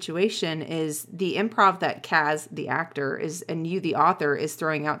that situation, is the improv that Kaz, the actor, is, and you, the author, is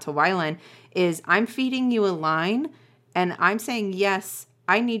throwing out to Wyland, is I'm feeding you a line and I'm saying, yes,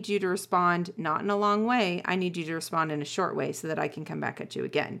 I need you to respond not in a long way. I need you to respond in a short way so that I can come back at you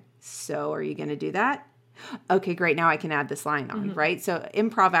again. So are you going to do that? Okay, great. Now I can add this line on, right? So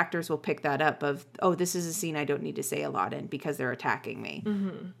improv actors will pick that up of, oh, this is a scene I don't need to say a lot in because they're attacking me,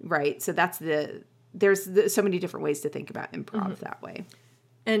 right? So that's there's so many different ways to think about improv that way.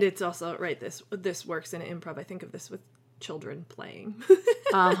 And it's also, right, this works in improv. I think of this with children playing.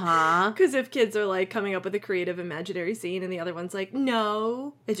 Because if kids are, like, coming up with a creative imaginary scene and the other one's like,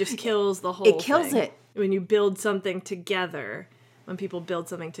 no, it just kills the whole thing. It kills it. When you build something together, when people build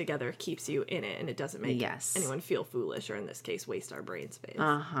something together, it keeps you in it and it doesn't make anyone feel foolish or, in this case, waste our brain space.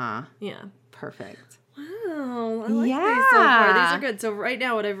 Yeah. Perfect. Wow, I like these so far. These are good. So right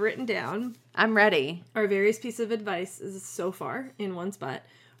now what I've written down, I'm ready. Our various pieces of advice is so far in one spot.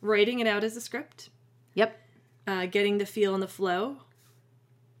 Writing it out as a script. Yep. Getting the feel and the flow.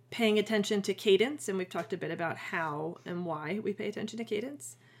 Paying attention to cadence, and we've talked a bit about how and why we pay attention to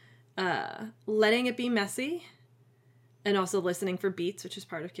cadence. Letting it be messy, and also listening for beats, which is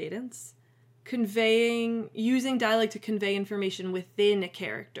part of cadence. Using dialogue to convey information within a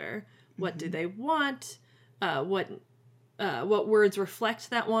character. What do they want? What words reflect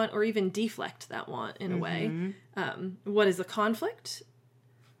that want, or even deflect that want in a way? What is the conflict,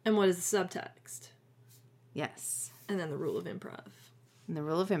 and what is the subtext? Yes. And then the rule of improv. And the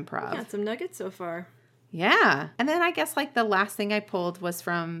rule of improv. Got some nuggets so far. Yeah. And then I guess, like, the last thing I pulled was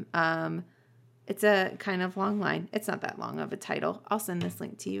from, it's a kind of long line. It's not that long of a title. I'll send this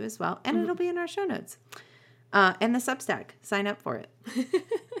link to you as well. And it'll be in our show notes. And the Substack. Sign up for it.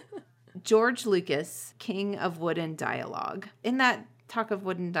 George Lucas, King of Wooden Dialogue. In that talk of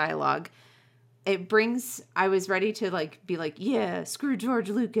wooden dialogue, I was ready to, like, be like, yeah, screw George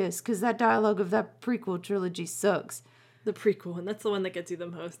Lucas, because that dialogue of that prequel trilogy sucks. The prequel one, that's the one that gets you the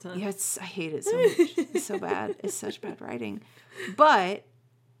most, huh? Yeah, I hate it so much. It's so bad. It's such bad writing. But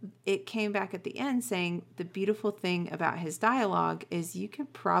it came back at the end saying the beautiful thing about his dialogue is you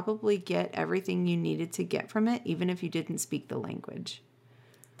could probably get everything you needed to get from it, even if you didn't speak the language.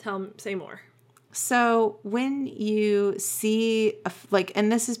 Say more. So when you see,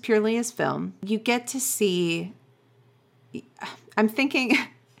 and this is purely as film, you get to see, I'm thinking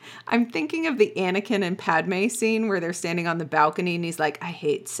of the Anakin and Padme scene where they're standing on the balcony and he's like, I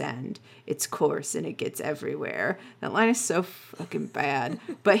hate sand. It's coarse and it gets everywhere. That line is so fucking bad.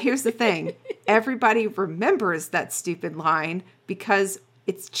 But here's the thing. Everybody remembers that stupid line because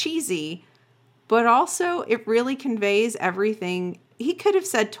it's cheesy, but also it really conveys everything. He could have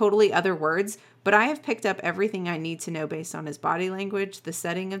said totally other words, but I have picked up everything I need to know based on his body language, the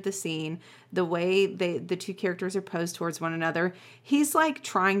setting of the scene, the way the two characters are posed towards one another. He's, like,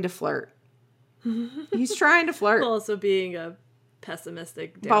 trying to flirt. He's trying to flirt. While also being a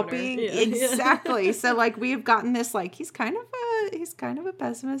pessimistic downer. Exactly. So, like, we have gotten this, like, he's kind of a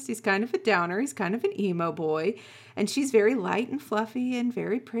pessimist. He's kind of a downer. He's kind of an emo boy. And she's very light and fluffy and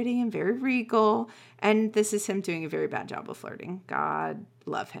very pretty and very regal. And this is him doing a very bad job of flirting. God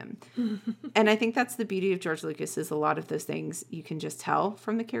love him. And I think that's the beauty of George Lucas, is a lot of those things you can just tell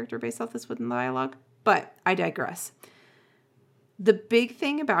from the character based off this wooden dialogue. But I digress. The big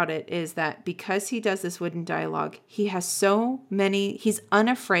thing about it is that because he does this wooden dialogue, he's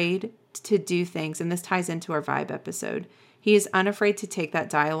unafraid to do things. And this ties into our vibe episode. He is unafraid to take that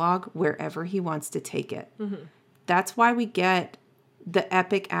dialogue wherever he wants to take it. Mm-hmm. That's why we get the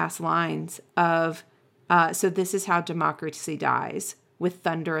epic ass lines of, so this is how democracy dies, with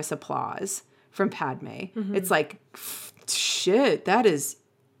thunderous applause from Padme. Mm-hmm. It's like, shit, that is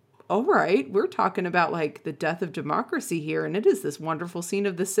all right. We're talking about like the death of democracy here. And it is this wonderful scene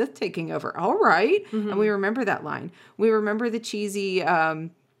of the Sith taking over. All right. Mm-hmm. And we remember that line. We remember the cheesy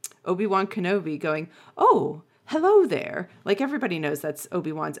Obi-Wan Kenobi going, oh, hello there. Like, everybody knows that's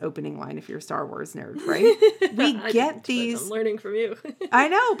Obi-Wan's opening line if you're a Star Wars nerd, right? We get these. I'm learning from you. I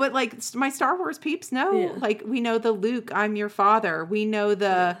know, but like my Star Wars peeps know. Yeah. Like, we know the Luke, I'm your father. We know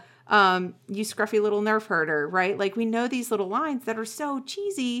the you scruffy little nerf herder, right? Like, we know these little lines that are so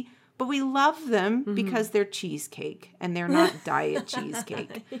cheesy, but we love them because they're cheesecake and they're not diet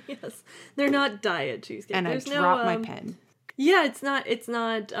cheesecake. Yes, they're not diet cheesecake. And There's I dropped my pen. Yeah, it's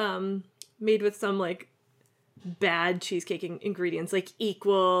not made with some like bad cheesecake ingredients like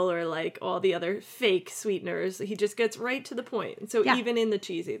Equal or like all the other fake sweeteners. He just gets right to the point. So even in the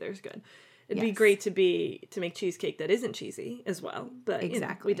cheesy, there's good. It'd be great to make cheesecake that isn't cheesy as well. But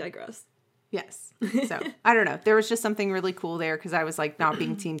exactly, we digress. Yes. So I don't know. There was just something really cool there because I was like not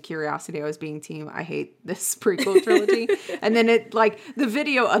being team curiosity. I was being team I hate this prequel trilogy. And then it like the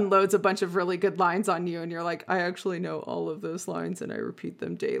video unloads a bunch of really good lines on you and you're like, I actually know all of those lines and I repeat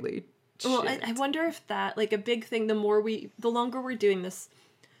them daily. Well, I wonder if that like a big thing, the longer we're doing this,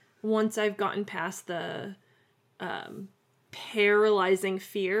 once I've gotten past the paralyzing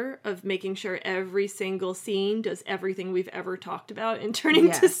fear of making sure every single scene does everything we've ever talked about in turning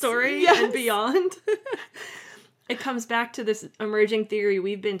to story and beyond. It comes back to this emerging theory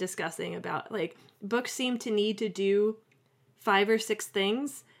we've been discussing about like books seem to need to do 5 or 6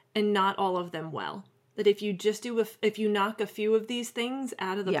 things and not all of them well. That if you just if you knock a few of these things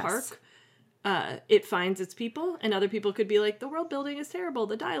out of the park, it finds its people, and other people could be like, the world building is terrible,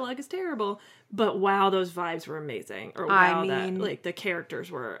 the dialogue is terrible, but wow, those vibes were amazing, or wow, that like the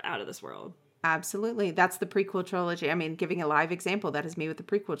characters were out of this world. Absolutely. That's the prequel trilogy. I mean, giving a live example, that is me with the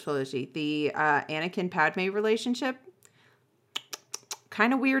prequel trilogy. The Anakin Padme relationship,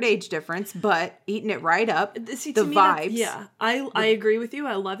 kind of weird age difference, but eating it right up. See, the me, vibes. I agree with you.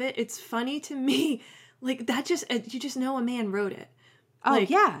 I love it. It's funny to me, like that you just know a man wrote it. Oh,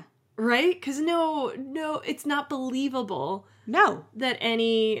 like, yeah. Right? Because no, it's not believable. No. That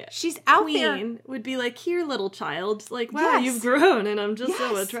any she's out queen there would be like, here, little child. Like, wow, you've grown and I'm just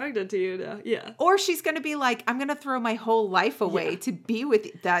so attracted to you now. Yeah. Or she's going to be like, I'm going to throw my whole life away to be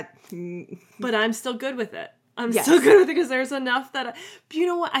with that. But I'm still good with it. I'm still good with it because there's enough that you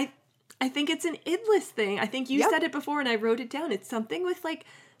know what? I think it's an idless thing. I think you said it before and I wrote it down. It's something with like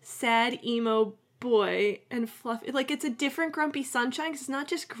sad emo boy and fluffy, like it's a different Grumpy Sunshine because it's not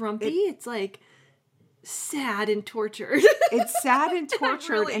just grumpy, it's like sad and tortured. It's sad and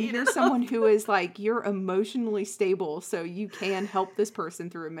tortured really and you're someone who is like, you're emotionally stable so you can help this person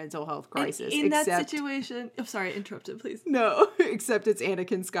through a mental health crisis. And in that situation, I'm sorry, interrupted, please. No, except it's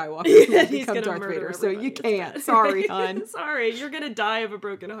Anakin Skywalker who will become Darth Vader, so you can't. Sorry, hon. Sorry, you're gonna die of a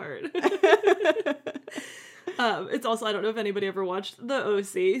broken heart. It's also, I don't know if anybody ever watched The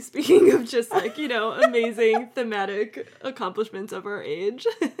O.C., speaking of just like, you know, amazing thematic accomplishments of our age.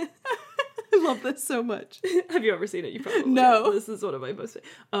 I love this so much. Have you ever seen it? You probably No. Have. This is one of my most...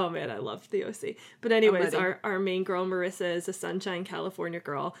 Oh man, I loved The O.C. But anyways, our main girl, Marissa, is a Sunshine California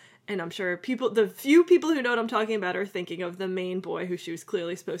girl. And I'm sure the few people who know what I'm talking about are thinking of the main boy who she was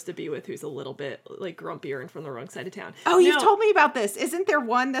clearly supposed to be with, who's a little bit like grumpier and from the wrong side of town. Oh, you've told me about this. Isn't there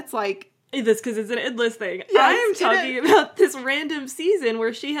one that's like... This because it's an endless thing. Yes, I am talking about this random season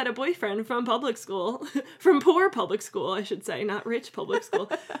where she had a boyfriend from public school, from poor public school, I should say, not rich public school,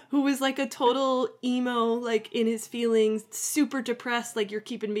 who was like a total emo, like in his feelings, super depressed, like you're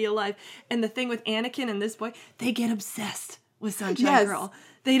keeping me alive. And the thing with Anakin and this boy, they get obsessed with Sunshine Girl.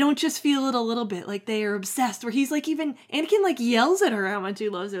 They don't just feel it a little bit, like they are obsessed, where he's like even, Anakin like yells at her how much he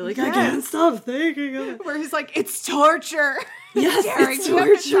loves her, like, I can't stop thinking of it. Where he's like, it's torture. Yes, it's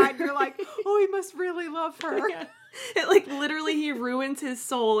torture. You're like, oh, he must really love her. Yeah. It, like, literally he ruins his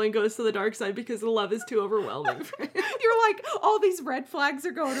soul and goes to the dark side because the love is too overwhelming for him. You're like, all these red flags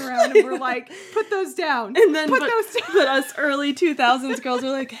are going around and we're like, put those down. And then, put but, those down. But us early 2000s girls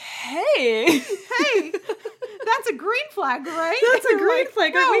are like, hey, that's a green flag, right? That's a green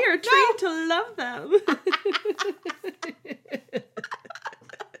flag. No, we are trained to love them.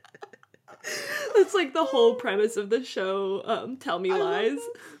 That's like the whole premise of the show, Tell Me Lies.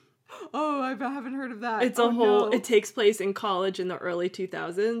 Oh, I haven't heard of that. It's it takes place in college in the early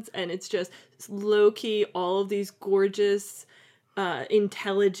 2000s, and it's just low-key all of these gorgeous,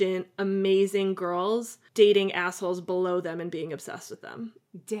 intelligent, amazing girls dating assholes below them and being obsessed with them.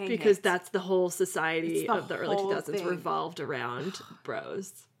 Dang because it. That's the whole society the of the early whole 2000s thing. revolved around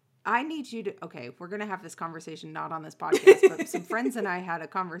bros. I need you to, okay, we're going to have this conversation not on this podcast, but some friends and I had a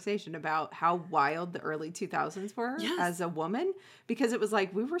conversation about how wild the early 2000s were as a woman, because it was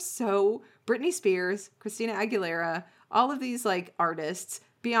like, we were so, Britney Spears, Christina Aguilera, all of these like artists,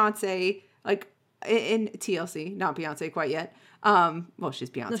 Beyonce, like in TLC, not Beyonce quite yet. Well,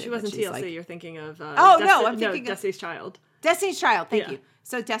 she's Beyonce. No, she wasn't TLC. Like, You're thinking of, I'm thinking of Destiny's Child. Destiny's Child. Thank you.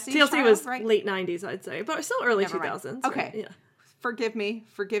 So Destiny's TLC Child was right? late 90s, I'd say, but still early 2000s. Okay. Right? Yeah. Forgive me,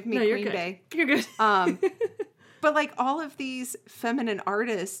 No, Queen you're good. Bey. You're good. But like all of these feminine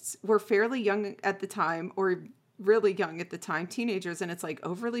artists were fairly young at the time, or really young at the time, teenagers, and it's like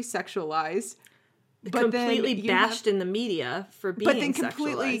overly sexualized. But completely bashed in the media for being But then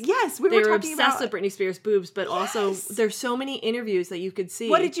completely, sexualized. yes, we they were were talking obsessed about with Britney Spears' boobs, but also there's so many interviews that you could see.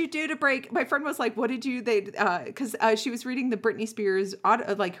 What did you do to break? My friend was like, "What did you?" Because she was reading the Britney Spears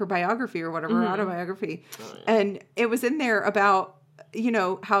like her biography or whatever, autobiography, and it was in there about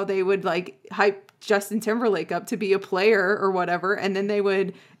how they would like hype Justin Timberlake up to be a player or whatever, and then they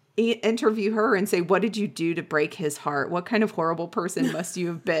would interview her and say, "What did you do to break his heart? What kind of horrible person must you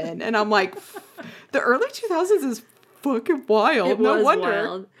have been?" And I'm like, the early 2000s is fucking wild. No wonder.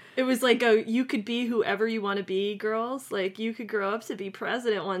 Wild. It was like you could be whoever you want to be, girls. Like you could grow up to be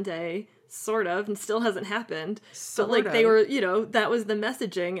president one day, sort of, and still hasn't happened. But like they were, that was the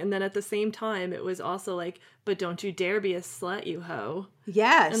messaging. And then at the same time, it was also like, but don't you dare be a slut, you hoe.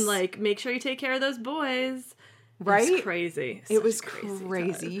 Yes. And like, make sure you take care of those boys. Right? It's crazy. It was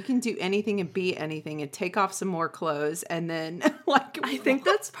crazy. You can do anything and be anything and take off some more clothes and then like... I think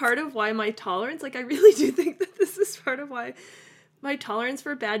that's part of why my tolerance, like I really do think that this is part of why my tolerance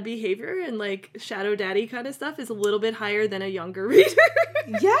for bad behavior and like shadow daddy kind of stuff is a little bit higher than a younger reader.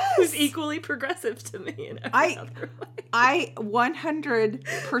 Yes. Who's equally progressive to me in every other way. I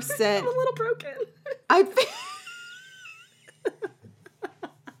 100%... I'm a little broken.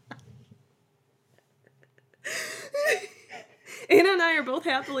 Anna and I are both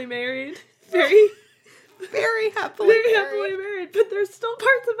happily married. Very happily married, but there's still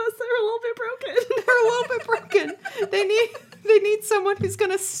parts of us that are a little bit broken. They're a little bit broken. They need someone who's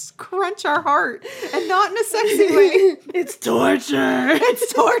gonna crunch our heart, and not in a sexy way. It's torture.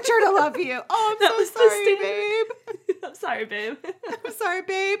 It's torture to love you. Oh, I'm so sorry, babe. I'm sorry, babe. I'm sorry,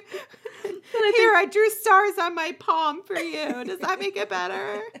 babe. Here, I drew stars on my palm for you. Does that make it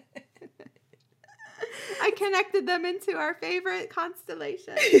better? I connected them into our favorite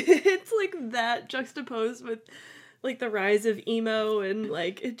constellation. It's like that juxtaposed with like the rise of emo, and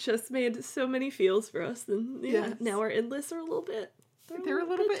like it just made so many feels for us. And now our endless are a little bit. They're a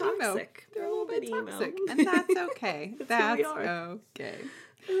little bit toxic. Emo. They're a little bit toxic, and that's okay. That's okay.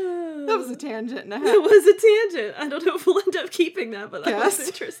 That was a tangent and a half. It was a tangent. I don't know if we'll end up keeping that, but that was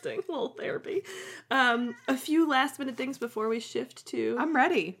interesting. A little therapy. A few last minute things before we shift to I'm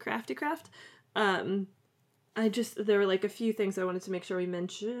ready. Crafty Craft. There were like a few things I wanted to make sure we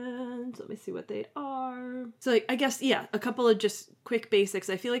mentioned. Let me see what they are. So like, I guess, a couple of just quick basics.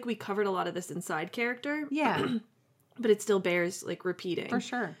 I feel like we covered a lot of this in side character. Yeah. But it still bears like repeating. For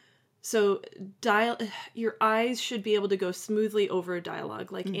sure. So your eyes should be able to go smoothly over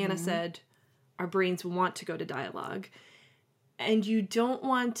dialogue. Like Anna said, our brains want to go to dialogue. And you don't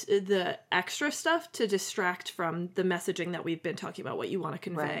want the extra stuff to distract from the messaging that we've been talking about, what you want to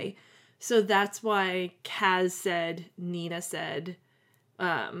convey. Right. So that's why Kaz said, Nina said,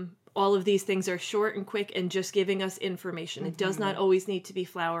 all of these things are short and quick and just giving us information. It does not always need to be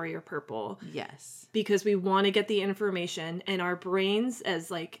flowery or purple. Yes. Because we want to get the information, and our brains as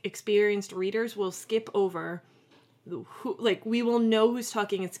like experienced readers will skip over we will know who's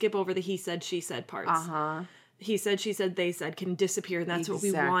talking and skip over the he said, she said parts. Uh-huh. He said, she said, they said can disappear, and that's what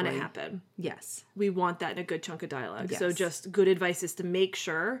we want to happen. Yes. We want that in a good chunk of dialogue. Yes. So just good advice is to make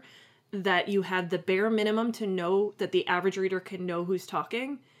sure that you have the bare minimum to know that the average reader can know who's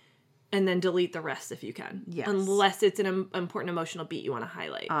talking, and then delete the rest if you can. Yes. Unless it's an important emotional beat you want to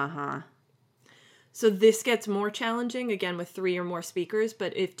highlight. Uh-huh. So this gets more challenging, again, with 3 or more speakers.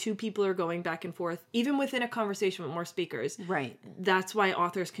 But if 2 people are going back and forth, even within a conversation with more speakers, right, that's why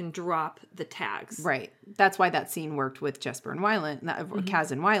authors can drop the tags. Right. That's why that scene worked with Jesper and Wylan,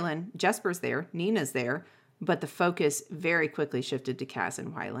 Kaz and Wylan. Jesper's there, Nina's there, but the focus very quickly shifted to Kaz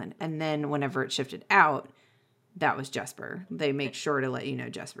and Wylan. And then whenever it shifted out, that was Jesper. They make sure to let you know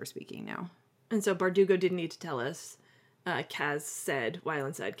Jesper's speaking now. And so Bardugo didn't need to tell us. Kaz said,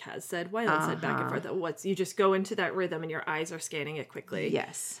 Wylan said, Kaz said, Wylan said, back and forth. You just go into that rhythm and your eyes are scanning it quickly.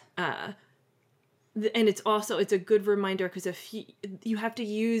 Yes. And it's a good reminder because if you have to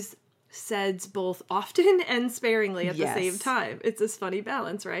use saids both often and sparingly at the same time. It's this funny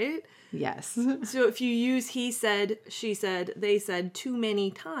balance, right? Yes. So if you use he said, she said, they said too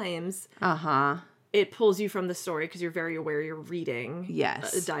many times, it pulls you from the story because you're very aware you're reading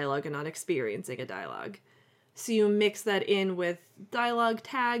a dialogue and not experiencing a dialogue. So you mix that in with dialogue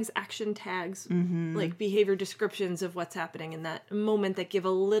tags, action tags, like behavior descriptions of what's happening in that moment that give a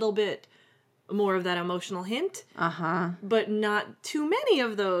little bit more of that emotional hint. But not too many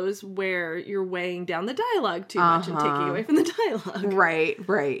of those where you're weighing down the dialogue too much and taking away from the dialogue.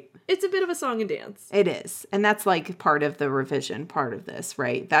 Right. It's a bit of a song and dance. It is. And that's like part of the revision part of this,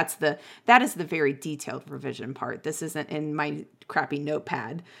 right? That is the very detailed revision part. This isn't in my crappy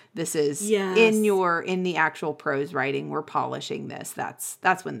notepad. This is in the actual prose writing. We're polishing this.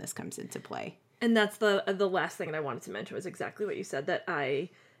 That's when this comes into play. And that's the last thing that I wanted to mention was exactly what you said, that I,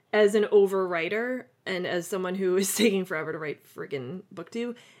 as an overwriter and as someone who is taking forever to write friggin' book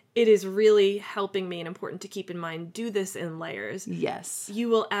 2, it is really helping me and important to keep in mind, do this in layers. Yes. You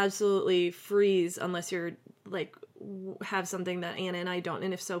will absolutely freeze unless you're like have something that Anna and I don't.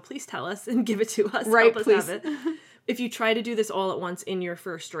 And if so, please tell us and give it to us. Right, help please. us have it. If you try to do this all at once in your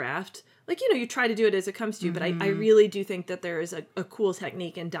first draft, like, you try to do it as it comes to you. But I really do think that there is a cool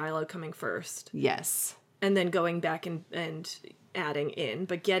technique in dialogue coming first. Yes. And then going back and adding in,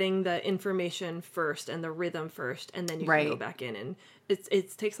 but getting the information first and the rhythm first, and then you can go back in, and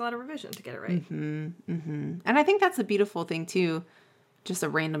it takes a lot of revision to get it right. And I think that's a beautiful thing too. Just a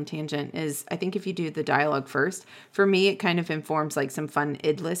random tangent is I think if you do the dialogue first, for me, it kind of informs like some fun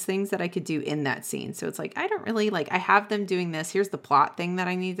idless things that I could do in that scene. So it's like, I don't really I have them doing this. Here's the plot thing that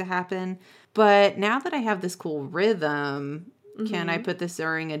I need to happen. But now that I have this cool rhythm, can I put this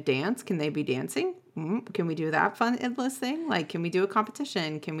during a dance? Can they be dancing? Can we do that fun endless thing? Like, can we do a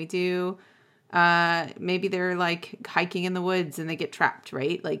competition? Can we do, maybe they're like hiking in the woods and they get trapped,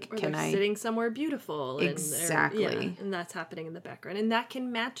 right? Like, or can I sitting somewhere beautiful? Exactly. And that's happening in the background, and that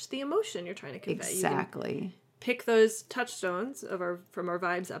can match the emotion you're trying to convey. Exactly. Pick those touchstones from our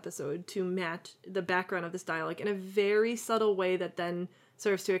vibes episode to match the background of this dialogue in a very subtle way that then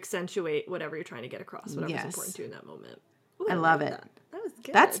serves to accentuate whatever you're trying to get across, whatever's important to you in that moment. Ooh, I love it. That was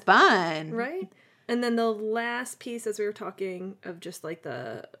good. That's fun. Right? And then the last piece, as we were talking of just like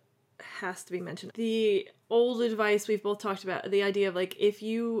has to be mentioned, the old advice we've both talked about, the idea of like, if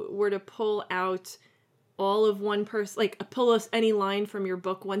you were to pull out all of one person, like pull any line from your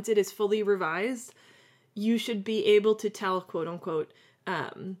book, once it is fully revised, you should be able to tell, quote unquote,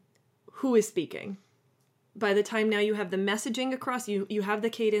 who is speaking. By the time now you have the messaging across, you have the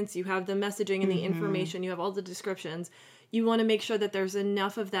cadence, you have the messaging and the information, you have all the descriptions. You want to make sure that there's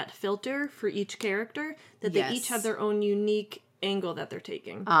enough of that filter for each character, that they each have their own unique angle that they're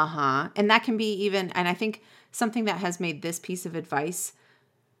taking. And that can be and I think something that has made this piece of advice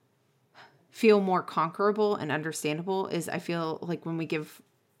feel more conquerable and understandable is I feel like when we give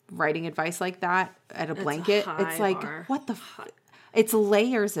writing advice like that at a blanket, it's like, what the it's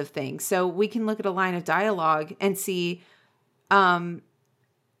layers of things. So we can look at a line of dialogue and see,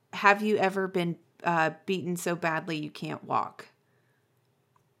 have you ever been beaten so badly you can't walk?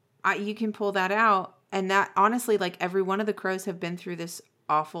 You can pull that out, and that honestly, like every one of the crows have been through this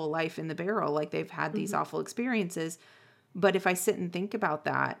awful life in the barrel, like they've had these awful experiences. But if I sit and think about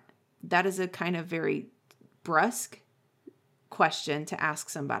that, that is a kind of very brusque question to ask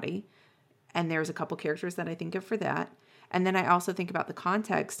somebody, and there's a couple characters that I think of for that. And then I also think about the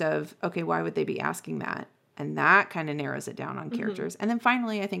context of, okay, why would they be asking that? And that kind of narrows it down on characters. And then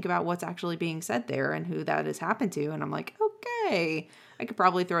finally, I think about what's actually being said there and who that has happened to. And I'm like, okay, I could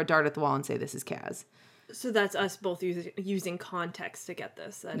probably throw a dart at the wall and say this is Kaz. So that's us both using context to get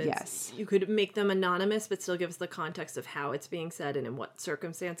this. You could make them anonymous, but still give us the context of how it's being said and in what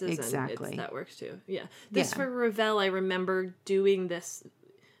circumstances. Exactly. And that works too. Yeah. For Ravel, I remember doing this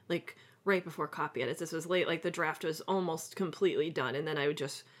like right before copy edits. This was late, like the draft was almost completely done, and then I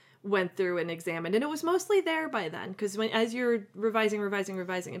just went through and examined, and it was mostly there by then, because as you're revising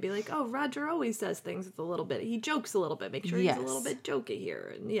and be like, oh, Roger always says things with a little bit, he jokes a little bit, make sure he's a little bit jokey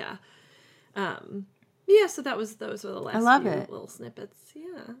here, and Yeah, so those were the last few little snippets.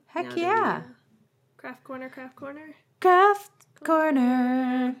 Yeah. Heck yeah. Craft corner. Craft corner. It's craft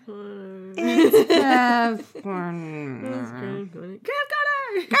corner.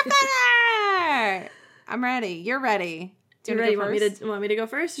 Craft corner. I'm ready. You're ready. You ready? Want me to go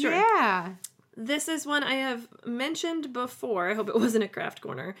first? Sure. Yeah. This is one I have mentioned before. I hope it wasn't a craft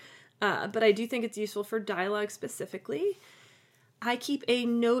corner. But I do think it's useful for dialogue specifically. I keep a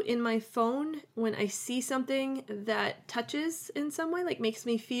note in my phone when I see something that touches in some way, like makes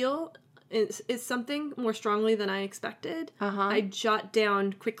me feel is something more strongly than I expected. I jot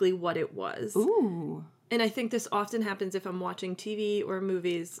down quickly what it was. Ooh. And I think this often happens if I'm watching TV or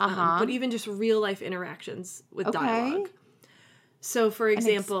movies, but even just real life interactions with dialogue. So, for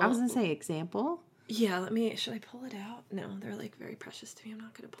example... I was going to say example. Yeah, should I pull it out? No, they're like very precious to me. I'm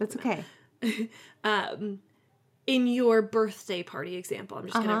not going to pull it out. That's okay. In your birthday party example, I'm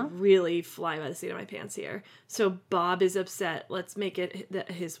just going to really fly by the seat of my pants here. So Bob is upset. Let's make it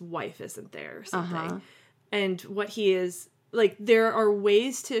that his wife isn't there or something. And what he is, like, there are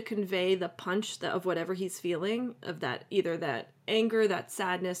ways to convey the punch of whatever he's feeling, of that, either that anger, that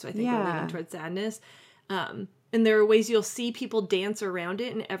sadness. So I think we're leaning towards sadness. And there are ways you'll see people dance around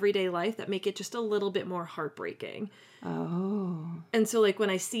it in everyday life that make it just a little bit more heartbreaking. Oh. And so, like, when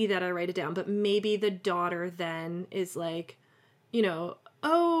I see that, I write it down. But maybe the daughter then is like,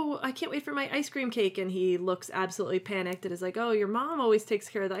 oh, I can't wait for my ice cream cake. And he looks absolutely panicked and is like, oh, your mom always takes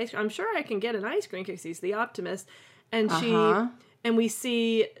care of the ice cream. I'm sure I can get an ice cream cake. He's the optimist. And and we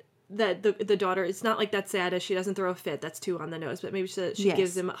see that the daughter, it's not like that's sad as she doesn't throw a fit. That's too on the nose. But maybe she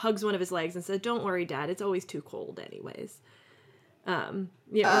gives him, hugs one of his legs and says, don't worry, Dad. It's always too cold anyways. Right.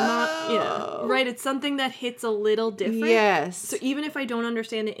 It's something that hits a little different. Yes. So even if I don't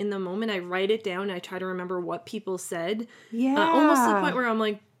understand it in the moment, I write it down and I try to remember what people said. Yeah. Almost to the point where I'm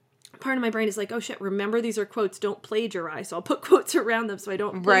like, part of my brain is like, oh shit, remember these are quotes, don't plagiarize. So I'll put quotes around them so I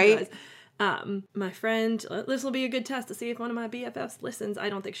don't plagiarize. Right. My friend, this will be a good test to see if one of my BFFs listens. I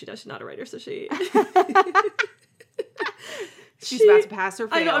don't think she does. She's not a writer, so she... She's about to pass or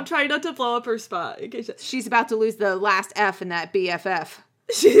fail. I know, I'm trying not to blow up her spot. She's about to lose the last F in that BFF.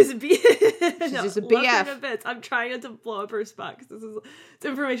 She's just a BF. I'm trying not to blow up her spot because it's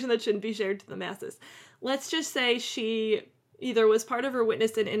information that shouldn't be shared to the masses. Let's just say she either was part of or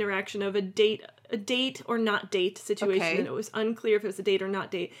witnessed an interaction of a date or not date situation. Okay. And it was unclear if it was a date or not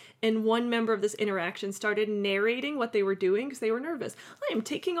date. And one member of this interaction started narrating what they were doing because they were nervous. I am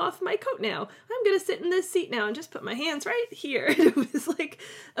taking off my coat now. I'm going to sit in this seat now and just put my hands right here. And it was like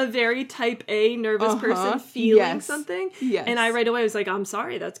a very type A nervous person feeling something. Yes. And I right away was like, I'm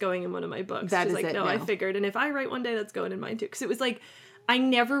sorry, that's going in one of my books. She's like, no, I figured. And if I write one day, that's going in mine too. Because it was like, I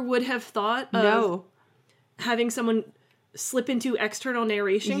never would have thought of having someone slip into external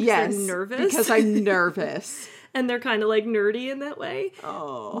narration because they're nervous. Because I'm nervous. And they're kind of like nerdy in that way.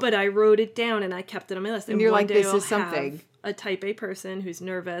 Oh. But I wrote it down and I kept it on my list. And you're like, this is something. A type A person who's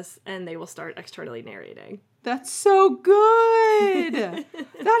nervous and they will start externally narrating. That's so good.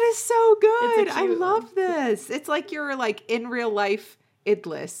 That is so good. I love this. It's like you're like in real life id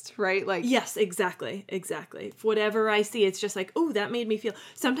list, right? Like yes, exactly. Whatever I see, it's just like, oh, that made me feel.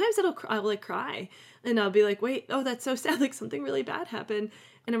 Sometimes I'll like cry. And I'll be like, wait, oh, that's so sad. Like, something really bad happened.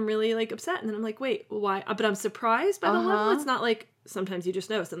 And I'm really, like, upset. And then I'm like, wait, why? But I'm surprised by the level. It's not like, sometimes you just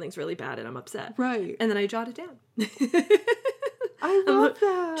know something's really bad and I'm upset. Right. And then I jot it down. I love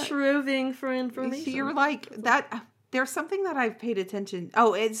that. Troving for information. You're like, that. There's something that I've paid attention.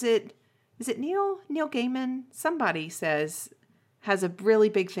 Oh, is it Neil Gaiman? Somebody has a really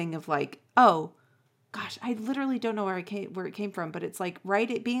big thing of like, oh, gosh, I literally don't know where it came from, but it's like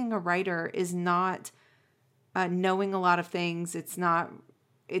being a writer is not knowing a lot of things. It's not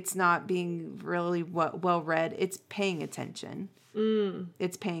being really well read. It's paying attention.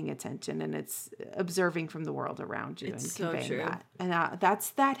 It's paying attention and it's observing from the world around you and conveying true. That. And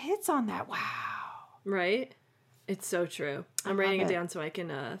that hits on that. Wow. Right? It's so true. I'm writing it down so I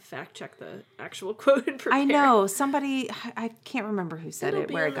can fact check the actual quote and prepare. I know. Somebody, I can't remember who said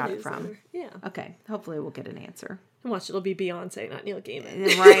it, where I got it from. Yeah. Okay. Hopefully we'll get an answer. And watch, it'll be Beyonce, not Neil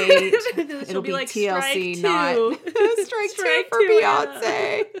Gaiman. Right. It'll be like TLC, not Strike 2 for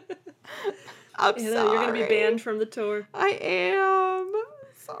Beyonce. I'm sorry. You're going to be banned from the tour. I am.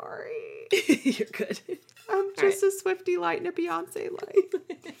 Sorry. You're good. I'm just a Swiftie light and a Beyonce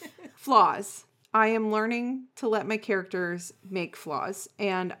light. Flaws. I am learning to let my characters make flaws.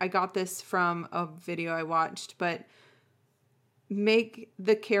 And I got this from a video I watched, but make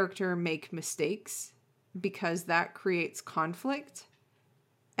the character make mistakes because that creates conflict.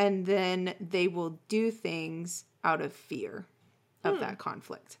 And then they will do things out of fear of that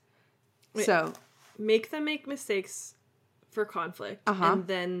conflict. So make them make mistakes for conflict, and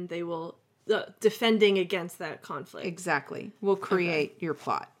then they will defending against that conflict. Exactly. We'll create your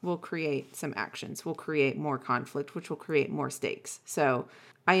plot. We'll create some actions. We'll create more conflict, which will create more stakes. So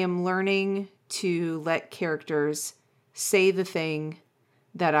I am learning to let characters say the thing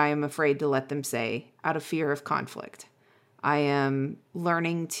that I am afraid to let them say out of fear of conflict. I am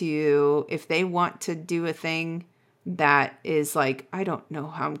learning to, if they want to do a thing that is like, I don't know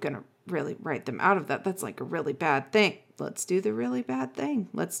how I'm going to really write them out of that. That's like a really bad thing. Let's do the really bad thing.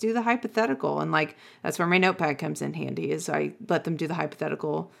 Let's do the hypothetical. And like, that's where my notepad comes in handy, is I let them do the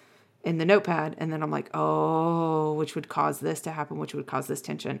hypothetical in the notepad. And then I'm like, oh, which would cause this to happen, which would cause this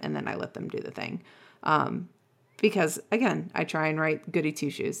tension. And then I let them do the thing. Because again, I try and write goody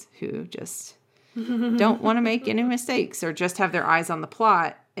two-shoes who just don't want to make any mistakes or just have their eyes on the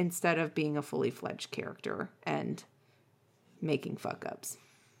plot instead of being a fully fledged character and making fuck-ups.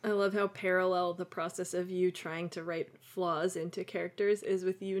 I love how parallel the process of you trying to write flaws into characters is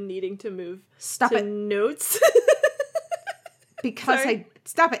with you needing to move notes. Because Sorry.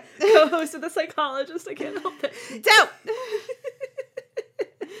 Stop it. Co-host of The Psychologist, I can't help it. Don't!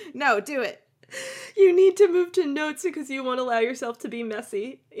 No, do it. You need to move to notes because you won't allow yourself to be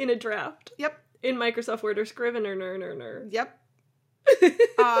messy in a draft. Yep. In Microsoft Word or Scrivener. Yep.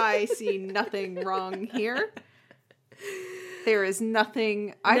 I see nothing wrong here. There is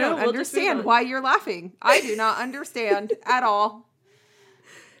nothing. I don't understand why you're laughing. I do not understand at all.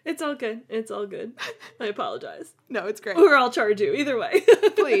 It's all good. It's all good. I apologize. No, it's great. Or I'll charge you. Either way.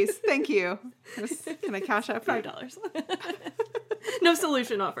 Please. Thank you. Can I cash out $5? No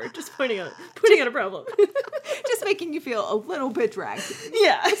solution offered. Just pointing out a problem. Just making you feel a little bit dragged.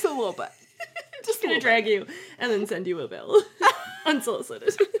 Yeah. Just a little bit. Just gonna drag you and then send you a bill.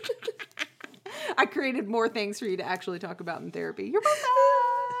 Unsolicited. I created more things for you to actually talk about in therapy. You're welcome.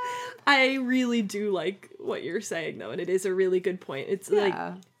 I really do like what you're saying, though, and it is a really good point. It's like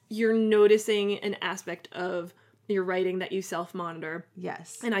you're noticing an aspect of your writing that you self-monitor.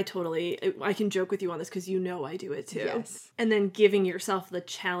 Yes. And I can joke with you on this because you know I do it too. Yes. And then giving yourself the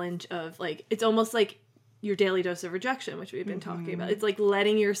challenge of, like, it's almost like your daily dose of rejection, which we've been talking about. It's like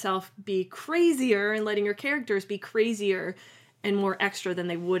letting yourself be crazier and letting your characters be crazier and more extra than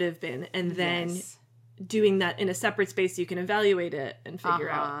they would have been. And then doing that in a separate space so you can evaluate it and figure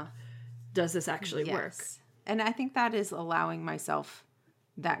out, does this actually work? And I think that is allowing myself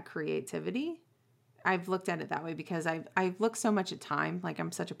that creativity. I've looked at it that way because I've looked so much at time. Like,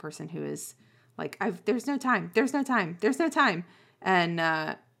 I'm such a person who is like, there's no time.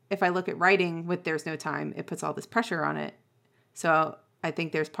 And if I look at writing with there's no time, it puts all this pressure on it. So I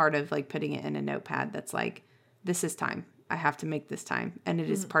think there's part of like putting it in a notepad that's like, this is time. I have to make this time. And it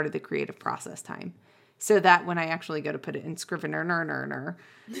is part of the creative process time. So that when I actually go to put it in Scrivener,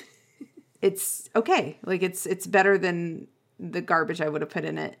 it's okay. Like, it's better than the garbage I would have put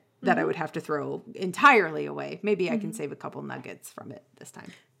in it that I would have to throw entirely away. Maybe I can save a couple nuggets from it this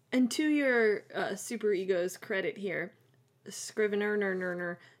time. And to your super ego's credit here,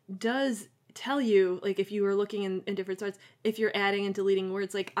 Scrivener does tell you, like, if you were looking in different sites, if you're adding and deleting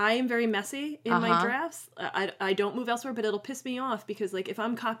words. Like, I am very messy in my drafts. I don't move elsewhere, but it'll piss me off because, like, if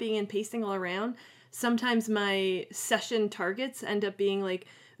I'm copying and pasting all around, sometimes my session targets end up being, like,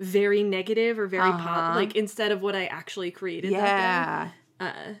 very negative or very like, instead of what I actually created that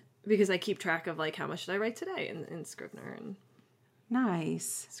day. Because I keep track of, like, how much did I write today in Scrivener and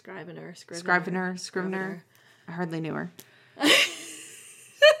nice. Scrivener. I hardly knew her.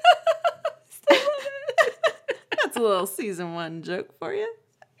 That's a little season 1 joke for you.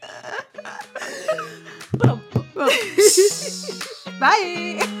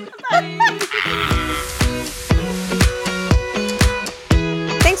 Bye.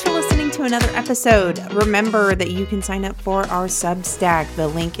 Thanks for listening to another episode. Remember that you can sign up for our Substack. The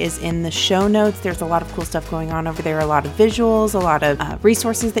link is in the show notes. There's a lot of cool stuff going on over there, a lot of visuals, a lot of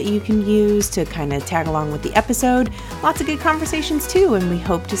resources that you can use to kind of tag along with the episode. Lots of good conversations too, and we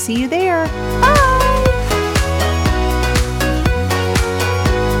hope to see you there. Bye!